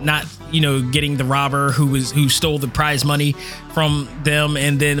arrogance, not, you know, getting the robber who stole the prize money from them,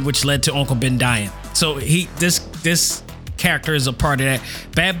 and then which led to Uncle Ben dying. So this character is a part of that.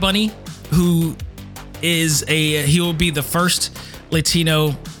 Bad Bunny, who is he will be the first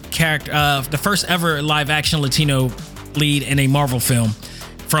Latino character, the first ever live action Latino lead in a Marvel film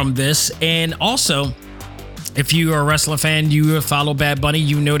from this. And also, if you are a wrestling fan, you follow Bad Bunny,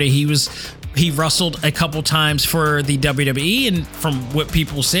 you know that he wrestled a couple times for the WWE, and from what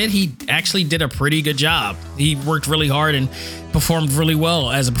people said, he actually did a pretty good job. He worked really hard and performed really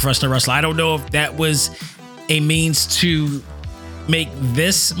well as a professional wrestler. I don't know if that was a means to make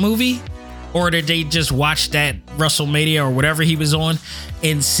this movie, or did they just watch that WrestleMania or whatever he was on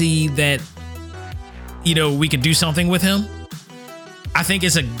and see that, you know, we could do something with him. I think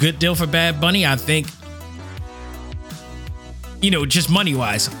it's a good deal for Bad Bunny. I think, you know, just money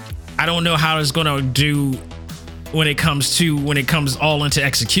wise, I don't know how it's going to do when it comes all into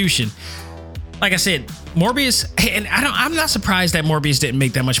execution. Like I said, Morbius, and I'm not surprised that Morbius didn't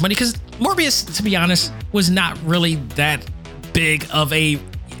make that much money, because Morbius, to be honest, was not really that big of a,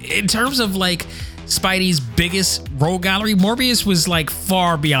 in terms of like Spidey's biggest role gallery, Morbius was like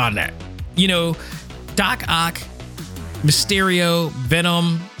far beyond that. You know, Doc Ock, Mysterio,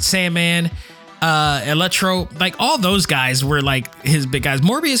 Venom, Sandman, Electro, like all those guys were like his big guys.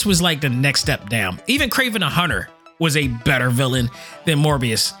 Morbius was like the next step down. Even Kraven the Hunter was a better villain than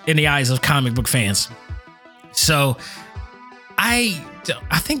Morbius in the eyes of comic book fans. So I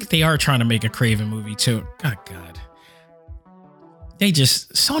think they are trying to make a Kraven movie too. Oh God.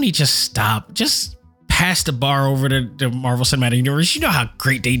 Sony just stopped. Just pass the bar over to the Marvel Cinematic Universe. You know how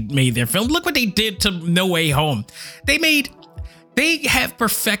great they made their film. Look what they did to No Way Home. They have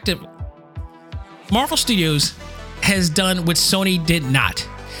perfected. Marvel Studios has done what Sony did not,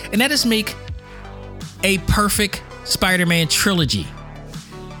 and that is make a perfect Spider-Man trilogy.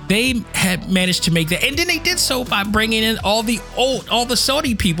 They had managed to make that, and then they did so by bringing in all the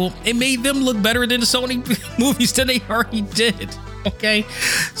Sony people. It made them look better than the Sony movies that they already did. Okay,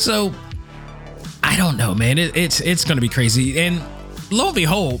 so I don't know, man. It's going to be crazy, and lo and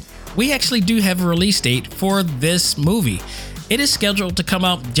behold, we actually do have a release date for this movie. It is scheduled to come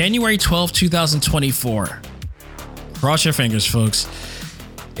out January 12, 2024. Cross your fingers, folks.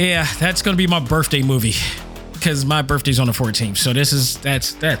 Yeah, that's going to be my birthday movie, because my birthday's on the 14th. So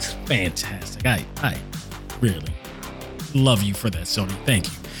that's fantastic. I really love you for that, Sony. Thank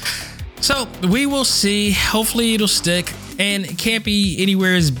you. So we will see. Hopefully it'll stick, and it can't be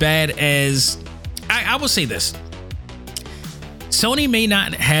anywhere as bad as, I will say this. Sony may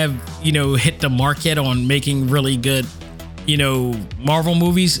not have, you know, hit the mark yet on making really good, you know, Marvel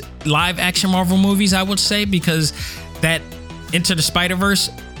movies, live action Marvel movies, I would say, because that Into the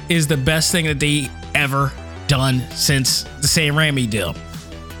Spider-Verse is the best thing that they ever done since the Sam Raimi deal.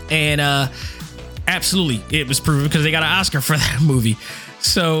 And absolutely, it was proven, because they got an Oscar for that movie.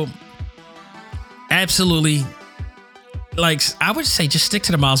 So absolutely, like, I would say just stick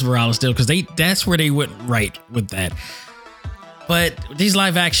to the Miles Morales deal, because that's where they went right with that. But these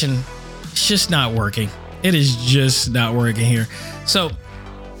live action, it's just not working. It is just not working here. So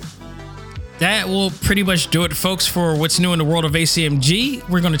that will pretty much do it, folks, for what's new in the world of ACMG.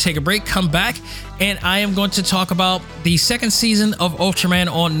 We're going to take a break, come back, and I am going to talk about the second season of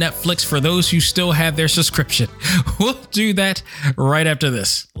Ultraman on Netflix for those who still have their subscription. We'll do that right after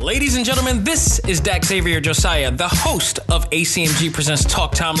this. Ladies and gentlemen, this is Dak Xavier Josiah, the host of ACMG Presents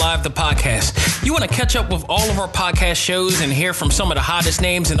Talk Time Live, the podcast. You want to catch up with all of our podcast shows and hear from some of the hottest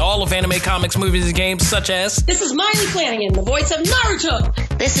names in all of anime, comics, movies, and games, such as... This is Miley Flanagan, the voice of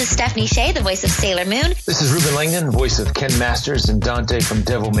Naruto. This is Stephanie Shea, the voice of Sailor Moon. This is Ruben Langdon, voice of Ken Masters and Dante from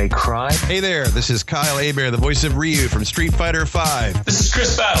Devil May Cry. Hey there, this is Kyle Hebert, the voice of Ryu from Street Fighter V. This is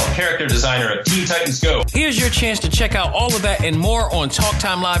Chris Battle, character designer of Teen Titans Go. Here's your chance to check out all of that and more on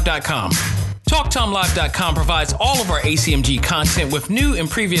TalkTimeLive.com. TalkTimeLive.com provides all of our ACMG content with new and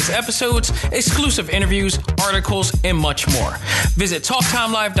previous episodes, exclusive interviews, articles, and much more. Visit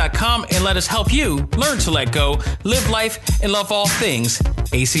TalkTimeLive.com and let us help you learn to let go, live life, and love all things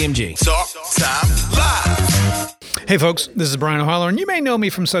ACMG. Talk Time Live. Hey folks, this is Brian O'Holler, and you may know me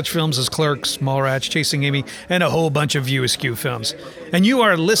from such films as Clerks, Mallrats, Chasing Amy, and a whole bunch of View Askew films. And you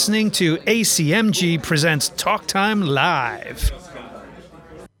are listening to ACMG Presents Talk Time Live.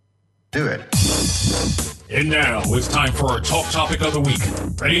 Do it. And now it's time for our Talk Topic of the Week.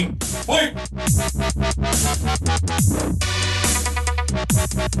 Ready? Fight!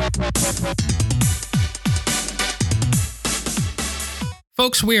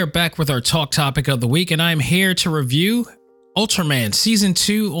 Folks, we are back with our Talk Topic of the Week, and I'm here to review Ultraman Season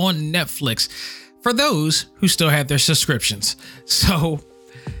 2 on Netflix for those who still have their subscriptions. So,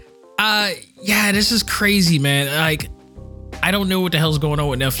 yeah, this is crazy, man. Like, I don't know what the hell's going on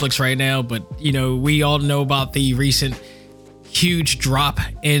with Netflix right now, but, you know, we all know about the recent huge drop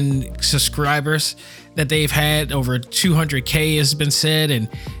in subscribers that they've had. Over 200K has been said, and,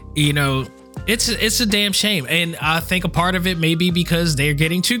 you know, it's a damn shame. And I think a part of it may be because they're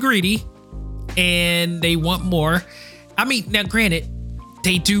getting too greedy and they want more. I mean, now granted,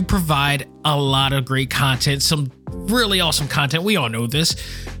 they do provide a lot of great content, some really awesome content. We all know this,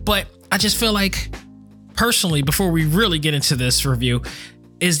 but I just feel like, personally, before we really get into this review,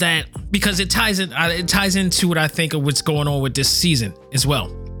 is that because it ties into what I think of what's going on with this season as well.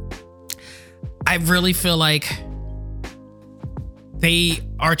 I really feel like they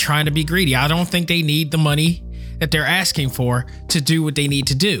are trying to be greedy. I don't think they need the money that they're asking for to do what they need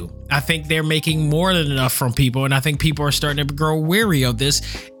to do. I think they're making more than enough from people, and I think people are starting to grow weary of this,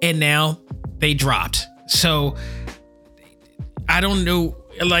 and now they dropped. So I don't know.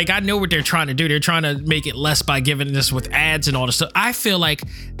 Like, I know what they're trying to do. They're trying to make it less by giving this with ads and all this stuff. I feel like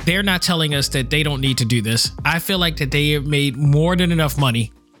they're not telling us that they don't need to do this. I feel like that they have made more than enough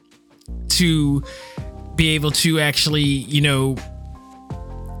money to be able to actually, you know,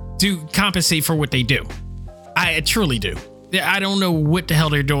 compensate for what they do. I truly do. I don't know what the hell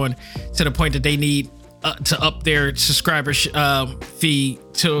they're doing to the point that they need to up their subscriber fee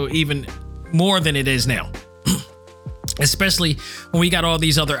to even more than it is now. Especially when we got all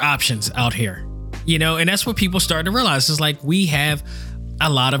these other options out here, you know, and that's what people start to realize is like, we have a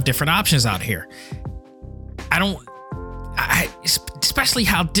lot of different options out here. Especially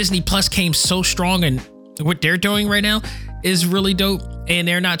how Disney Plus came so strong, and what they're doing right now is really dope, and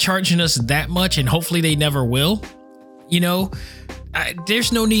they're not charging us that much, and hopefully they never will. You know,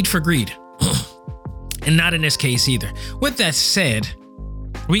 there's no need for greed, and not in this case either. With that said,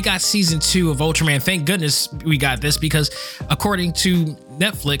 we got season 2 of Ultraman. Thank goodness we got this, because according to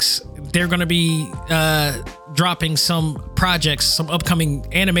Netflix, they're going to be dropping some projects, some upcoming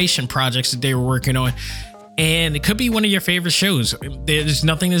animation projects that they were working on. And it could be one of your favorite shows. There's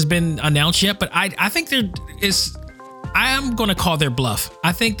nothing that's been announced yet, but I think I am going to call their bluff.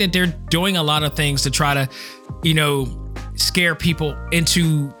 I think that they're doing a lot of things to try to, you know, scare people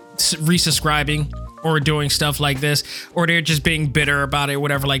into resubscribing or doing stuff like this, or they're just being bitter about it,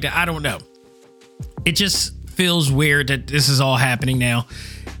 whatever like that. I don't know. It just feels weird that this is all happening now,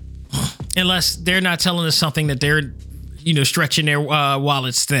 unless they're not telling us something that they're, you know, stretching their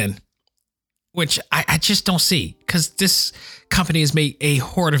wallets thin, which I just don't see, because this company has made a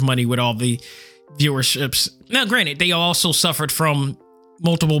hoard of money with all the viewerships. Now, granted, they also suffered from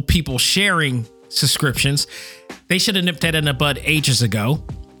multiple people sharing subscriptions. They should have nipped that in the bud ages ago,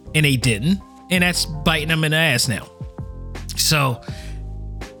 and they didn't. And that's biting them in the ass now. So,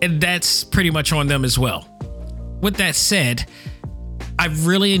 and that's pretty much on them as well. With that said, I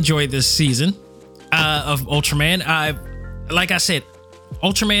really enjoyed this season of Ultraman. Like I said,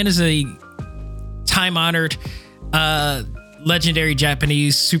 Ultraman is a time-honored, legendary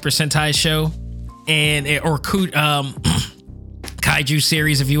Japanese Super Sentai show, or kaiju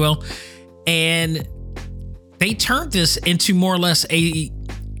series, if you will. And they turned this into more or less a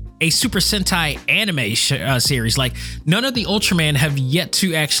Super Sentai anime series. Like, none of the Ultraman have yet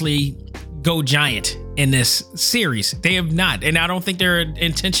to actually go giant in this series. They have not, and I don't think their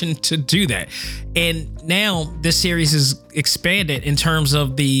intention to do that. And now this series is expanded in terms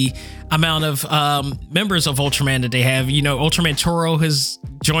of the amount of members of Ultraman that they have. You know, Ultraman Toro has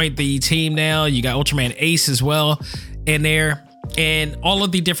joined the team now. You got Ultraman Ace as well in there. And all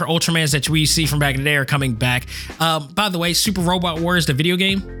of the different Ultramans that we see from back in the day are coming back. By the way, Super Robot Wars, the video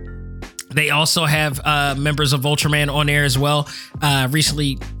game, they also have members of Ultraman on there as well.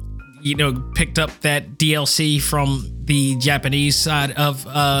 Recently, you know, picked up that DLC from the Japanese side of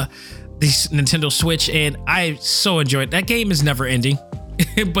the Nintendo Switch, and I so enjoyed it. That game is never ending.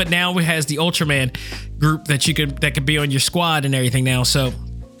 but now it has the Ultraman group that could be on your squad and everything now. So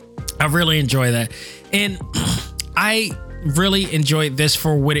I really enjoy that. And I really enjoyed this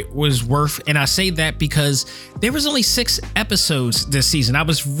for what it was worth. And I say that because there was only 6 episodes this season. I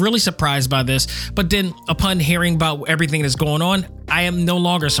was really surprised by this, but then upon hearing about everything that's going on, I am no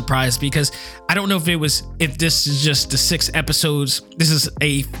longer surprised, because I don't know if this is just the 6 episodes. This is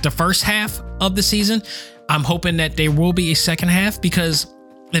the first half of the season. I'm hoping that there will be a second half, because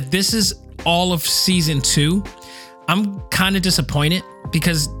if this is all of season 2, I'm kind of disappointed,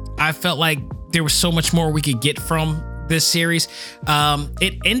 because I felt like there was so much more we could get from this series.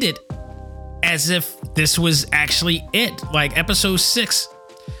 It ended as if this was actually it, like episode 6,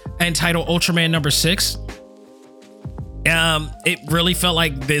 entitled Ultraman number 6. It really felt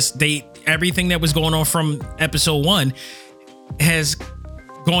like everything that was going on from episode 1 has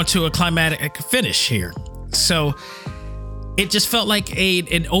gone to a climatic finish here. So it just felt like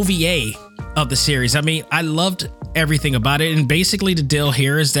an OVA of the series. I mean, I loved everything about it. And basically the deal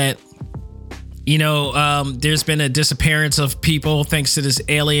here is that, there's been a disappearance of people thanks to this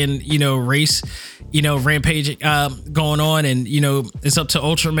alien, race, rampage going on. And, it's up to the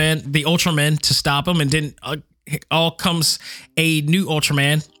Ultraman to stop them. And then all comes a new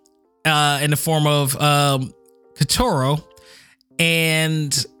Ultraman in the form of Kotaro.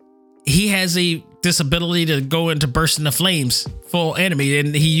 And he has this ability to go into burst into flames, full enemy.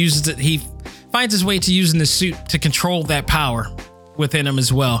 And he finds his way to using the suit to control that power within him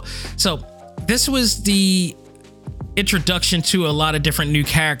as well. So this was the introduction to a lot of different new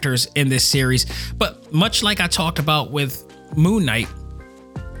characters in this series. But much like I talked about with Moon Knight,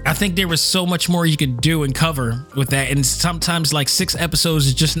 I think there was so much more you could do and cover with that. And sometimes like 6 episodes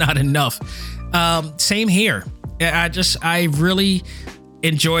is just not enough. Same here. I really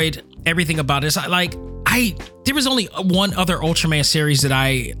enjoyed everything about this. There was only one other Ultraman series that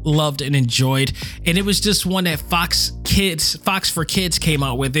I loved and enjoyed, and it was just one that Fox for Kids came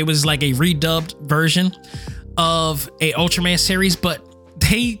out with. It was like a redubbed version of a Ultraman series, but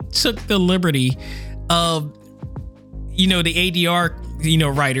they took the liberty of, the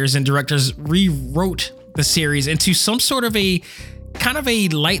ADR, writers and directors rewrote the series into some sort of a kind of a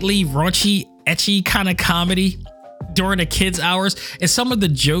lightly raunchy, ecchi kind of comedy during the kids' hours. And some of the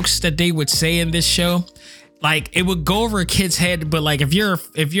jokes that they would say in this show, like, it would go over a kid's head, but like if you're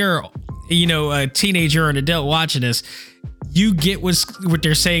a teenager or an adult watching this, you get what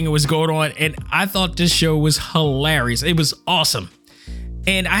they're saying was going on. And I thought this show was hilarious. It was awesome.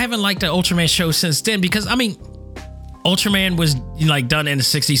 And I haven't liked the Ultraman show since then, because I mean, Ultraman was like done in the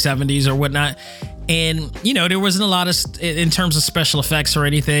 60s, 70s or whatnot. And, there wasn't a lot of, in terms of special effects or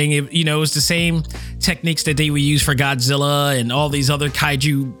anything. It was the same techniques that they would use for Godzilla and all these other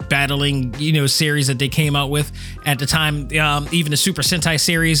kaiju battling, series that they came out with at the time. Even the Super Sentai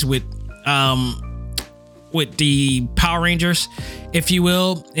series with the Power Rangers, if you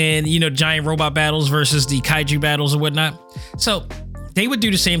will, and, giant robot battles versus the kaiju battles and whatnot. So they would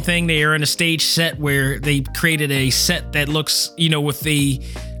do the same thing. They are in a stage set where they created a set that looks,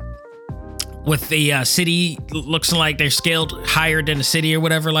 with the city looks like they're scaled higher than the city or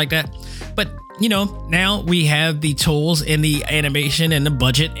whatever like that. But, now we have the tools and the animation and the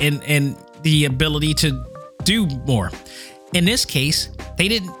budget and the ability to do more. In this case,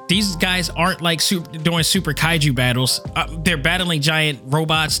 these guys aren't like doing super kaiju battles. They're battling giant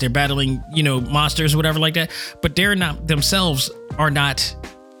robots. They're battling, monsters, whatever like that. But they're not not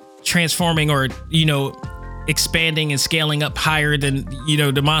transforming or, expanding and scaling up higher than,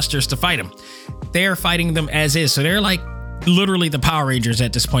 the monsters to fight them. They're fighting them as is. So they're like literally the Power Rangers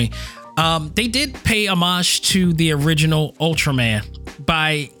at this point. They did pay homage to the original Ultraman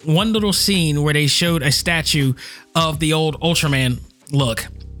by one little scene where they showed a statue of the old Ultraman look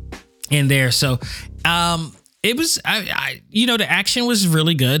in there. So it was, the action was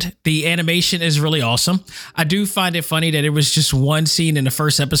really good. The animation is really awesome. I do find it funny that it was just one scene in the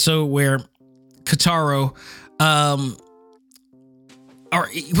first episode where Kotaro, or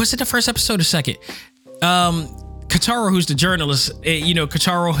was it the first episode or second? Kotaro, who's the journalist,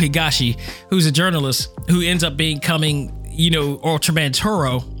 Kotaro Higashi, who's a journalist who ends up becoming, Ultraman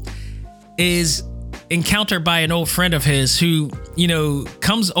Toro, is encountered by an old friend of his who,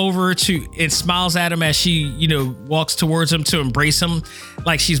 comes over and smiles at him as she, walks towards him to embrace him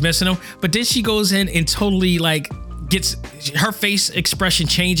like she's missing him. But then she goes in and totally gets her face expression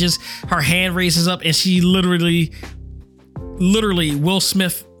changes, her hand raises up, and she literally Will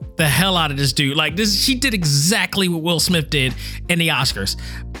Smith the hell out of this dude. Like this, she did exactly what Will Smith did in the Oscars.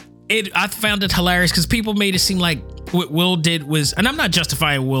 I found it hilarious because people made it seem like what Will did was, and I'm not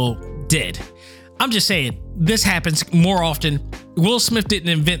justifying Will did. I'm just saying, this happens more often. Will Smith didn't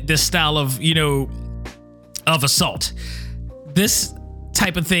invent this style of, of assault. This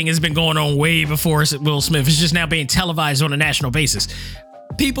type of thing has been going on way before Will Smith. It's just now being televised on a national basis.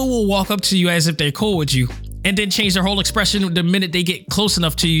 People will walk up to you as if they're cool with you and then change their whole expression the minute they get close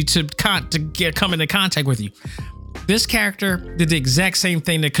enough to you to come into contact with you. This character did the exact same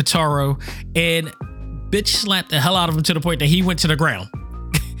thing to Kotaro and bitch slapped the hell out of him to the point that he went to the ground.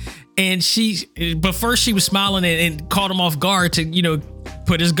 And but first she was smiling and caught him off guard to,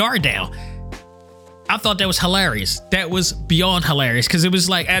 put his guard down. I thought that was hilarious. That was beyond hilarious because it was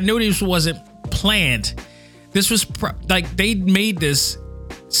like, I knew this wasn't planned. This was they made this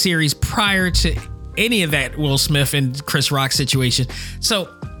series prior to any of that Will Smith and Chris Rock situation. So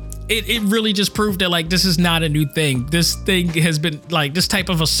it really just proved that like, this is not a new thing. This thing has been like, this type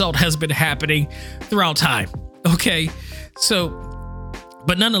of assault has been happening throughout time. Okay. So,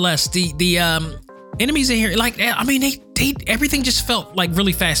 but nonetheless, the enemies in here, like, I mean, they everything just felt like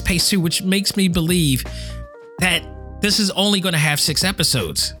really fast paced too, which makes me believe that this is only going to have 6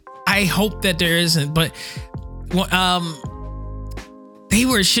 episodes. I hope that there isn't, but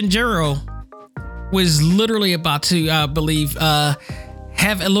Shinjiro was literally about to, I believe,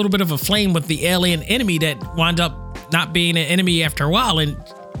 have a little bit of a flame with the alien enemy that wound up not being an enemy after a while. And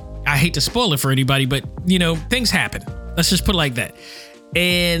I hate to spoil it for anybody, but things happen. Let's just put it like that.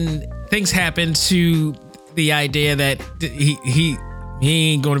 And things happen to the idea that he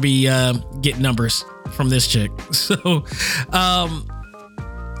ain't going to be getting numbers from this chick. So,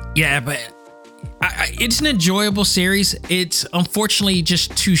 yeah, but it's an enjoyable series. It's unfortunately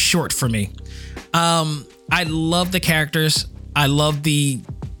just too short for me. I love the characters. I love the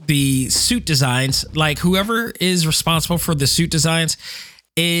suit designs. Like, whoever is responsible for the suit designs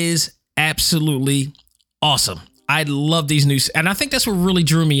is absolutely awesome. I love these new, and I think that's what really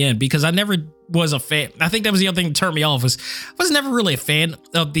drew me in, because I never was a fan. I think that was the other thing that turned me off, was I was never really a fan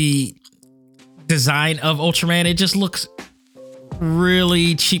of the design of Ultraman. It just looks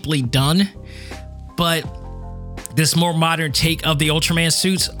really cheaply done. But this more modern take of the Ultraman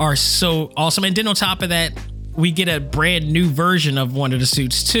suits are so awesome. And then on top of that, we get a brand new version of one of the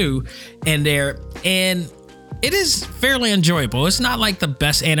suits too, and it is fairly enjoyable. It's not like the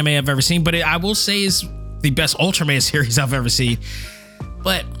best anime I've ever seen, but I will say is the best Ultraman series I've ever seen.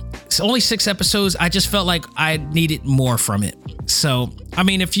 But it's only 6 episodes. I just felt like I needed more from it. So, I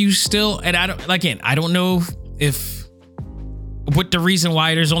mean, if you still, and I don't know what the reason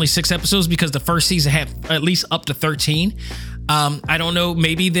why there's only 6 episodes, because the first season had at least up to 13. I don't know.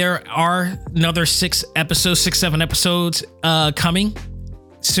 Maybe there are another 7 episodes coming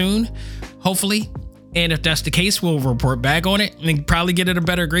soon, hopefully. And if that's the case, we'll report back on it and probably get it a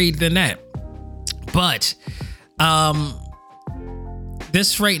better grade than that. But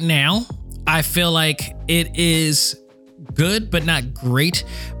this right now, I feel like it is good, but not great.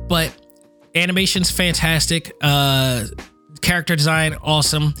 But animation's fantastic. Character design,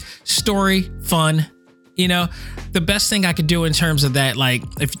 awesome. Story, fun. The best thing I could do in terms of that, like,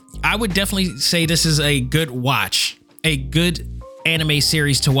 if I would definitely say this is a good watch, a good anime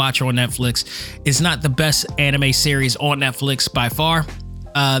series to watch on Netflix. It's not the best anime series on Netflix by far.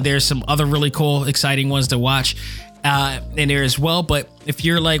 There's some other really cool, exciting ones to watch in there as well. But if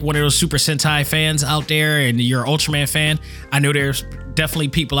you're like one of those Super Sentai fans out there and you're an Ultraman fan, I know there's definitely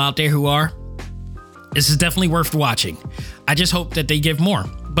people out there who are. This is definitely worth watching. I just hope that they give more.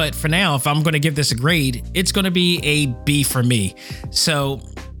 But for now, if I'm going to give this a grade, it's going to be a B for me. So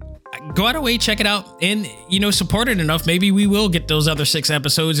go out of the way, check it out, and, support it enough. Maybe we will get those other 6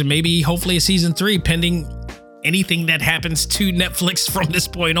 episodes, and maybe hopefully a season 3, pending anything that happens to Netflix from this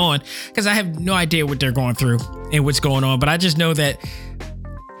point on, because I have no idea what they're going through and what's going on. But I just know that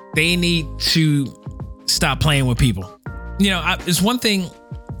they need to stop playing with people. It's one thing.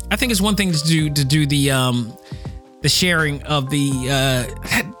 I think it's one thing to do the sharing of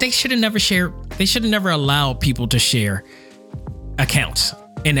the. They should have never shared. They should have never allowed people to share accounts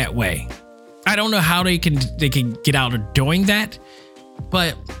in that way. I don't know how they can get out of doing that,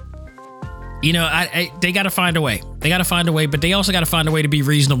 but they got to find a way. They got to find a way, but they also got to find a way to be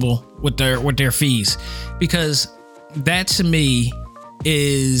reasonable with their fees, because that to me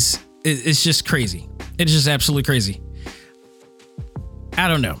is just crazy. It's just absolutely crazy. I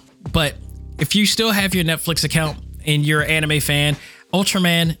don't know, but if you still have your Netflix account and you're an anime fan,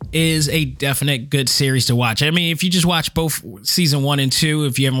 Ultraman is a definite good series to watch. I mean, if you just watch both season 1 and 2,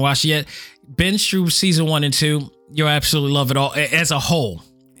 if you haven't watched it yet, binge through season 1 and 2, you'll absolutely love it all as a whole.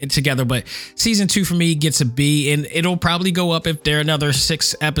 together, but season 2 for me gets a B, and it'll probably go up if there are another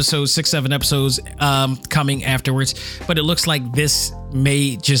 7 episodes coming afterwards. But it looks like this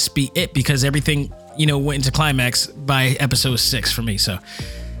may just be it because everything, went into climax by episode 6 for me. So,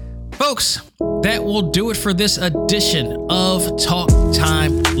 folks, that will do it for this edition of Talk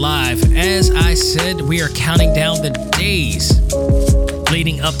Time Live. As I said, we are counting down the days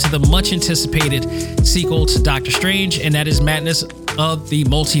leading up to the much anticipated sequel to Doctor Strange, and that is Madness of the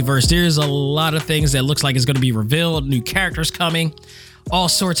Multiverse. There's a lot of things that looks like it's going to be revealed, new characters coming, all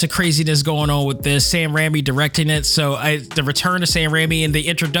sorts of craziness going on with this. Sam Raimi directing it, so the return of Sam Raimi and the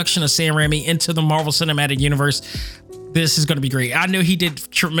introduction of Sam Raimi into the Marvel Cinematic Universe, this is going to be great. I know he did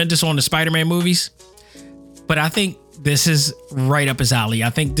tremendous on the Spider-Man movies, but I think this is right up his alley. I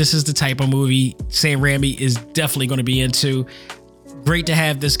think this is the type of movie Sam Raimi is definitely going to be into. Great to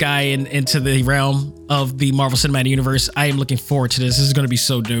have this guy into the realm of the Marvel Cinematic Universe. I am looking forward to this. This is going to be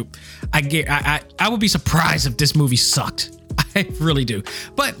so dope. I would be surprised if this movie sucked. I really do.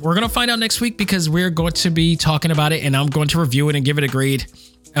 But we're going to find out next week because we're going to be talking about it, and I'm going to review it and give it a grade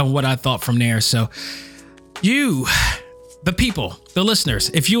and what I thought from there. So you, the people, the listeners,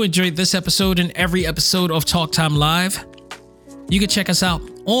 if you enjoyed this episode and every episode of Talk Time Live, you can check us out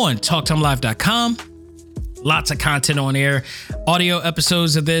on TalkTimeLive.com. Lots of content on air, audio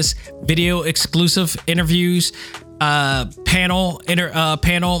episodes of this, video exclusive interviews, panel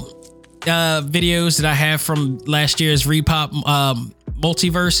videos that I have from last year's Repop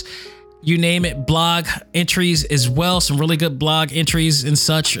Multiverse. You name it, blog entries as well. Some really good blog entries and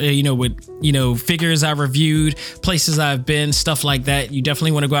such, with, figures I reviewed, places I've been, stuff like that. You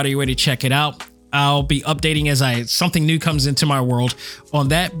definitely want to go out of your way to check it out. I'll be updating as something new comes into my world on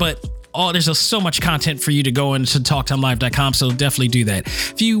that, but there's just so much content for you to go into TalkTimeLive.com, so definitely do that.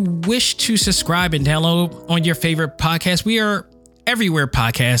 If you wish to subscribe and download on your favorite podcast, we are everywhere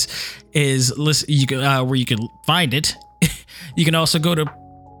podcast is where you can find it. You can also go to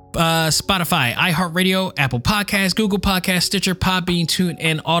Spotify, iHeartRadio, Apple Podcasts, Google Podcasts, Stitcher, Podbean, Tune,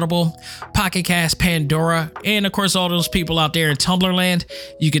 and Audible, Pocket Cast, Pandora, and of course all those people out there in Tumblr land.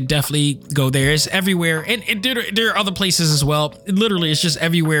 You could definitely go there. It's everywhere, and there are other places as well. Literally, it's just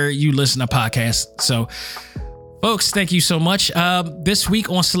everywhere you listen to podcasts. So, folks, thank you so much. This week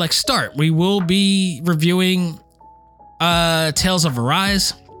on Select Start, we will be reviewing Tales of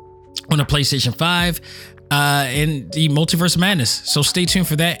Arise on the PlayStation 5. And the Multiverse of Madness. So stay tuned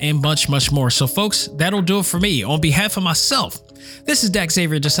for that and much, much more. So folks, that'll do it for me. On behalf of myself, this is Dax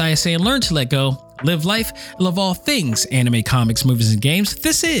Xavier Josiah saying, learn to let go, live life, love all things anime, comics, movies, and games.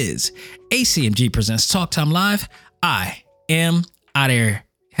 This is ACMG Presents Talk Time Live. I am out of here.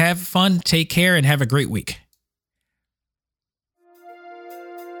 Have fun, take care, and have a great week.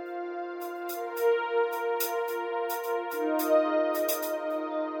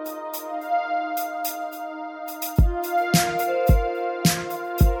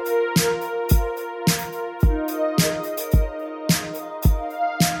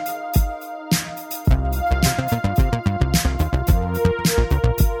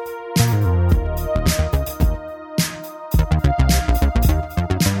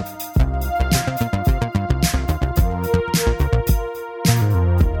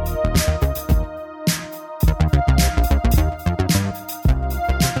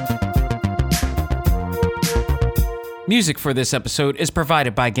 Music for this episode is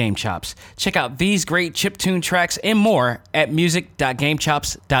provided by Game Chops. Check out these great chiptune tracks and more at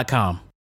music.gamechops.com.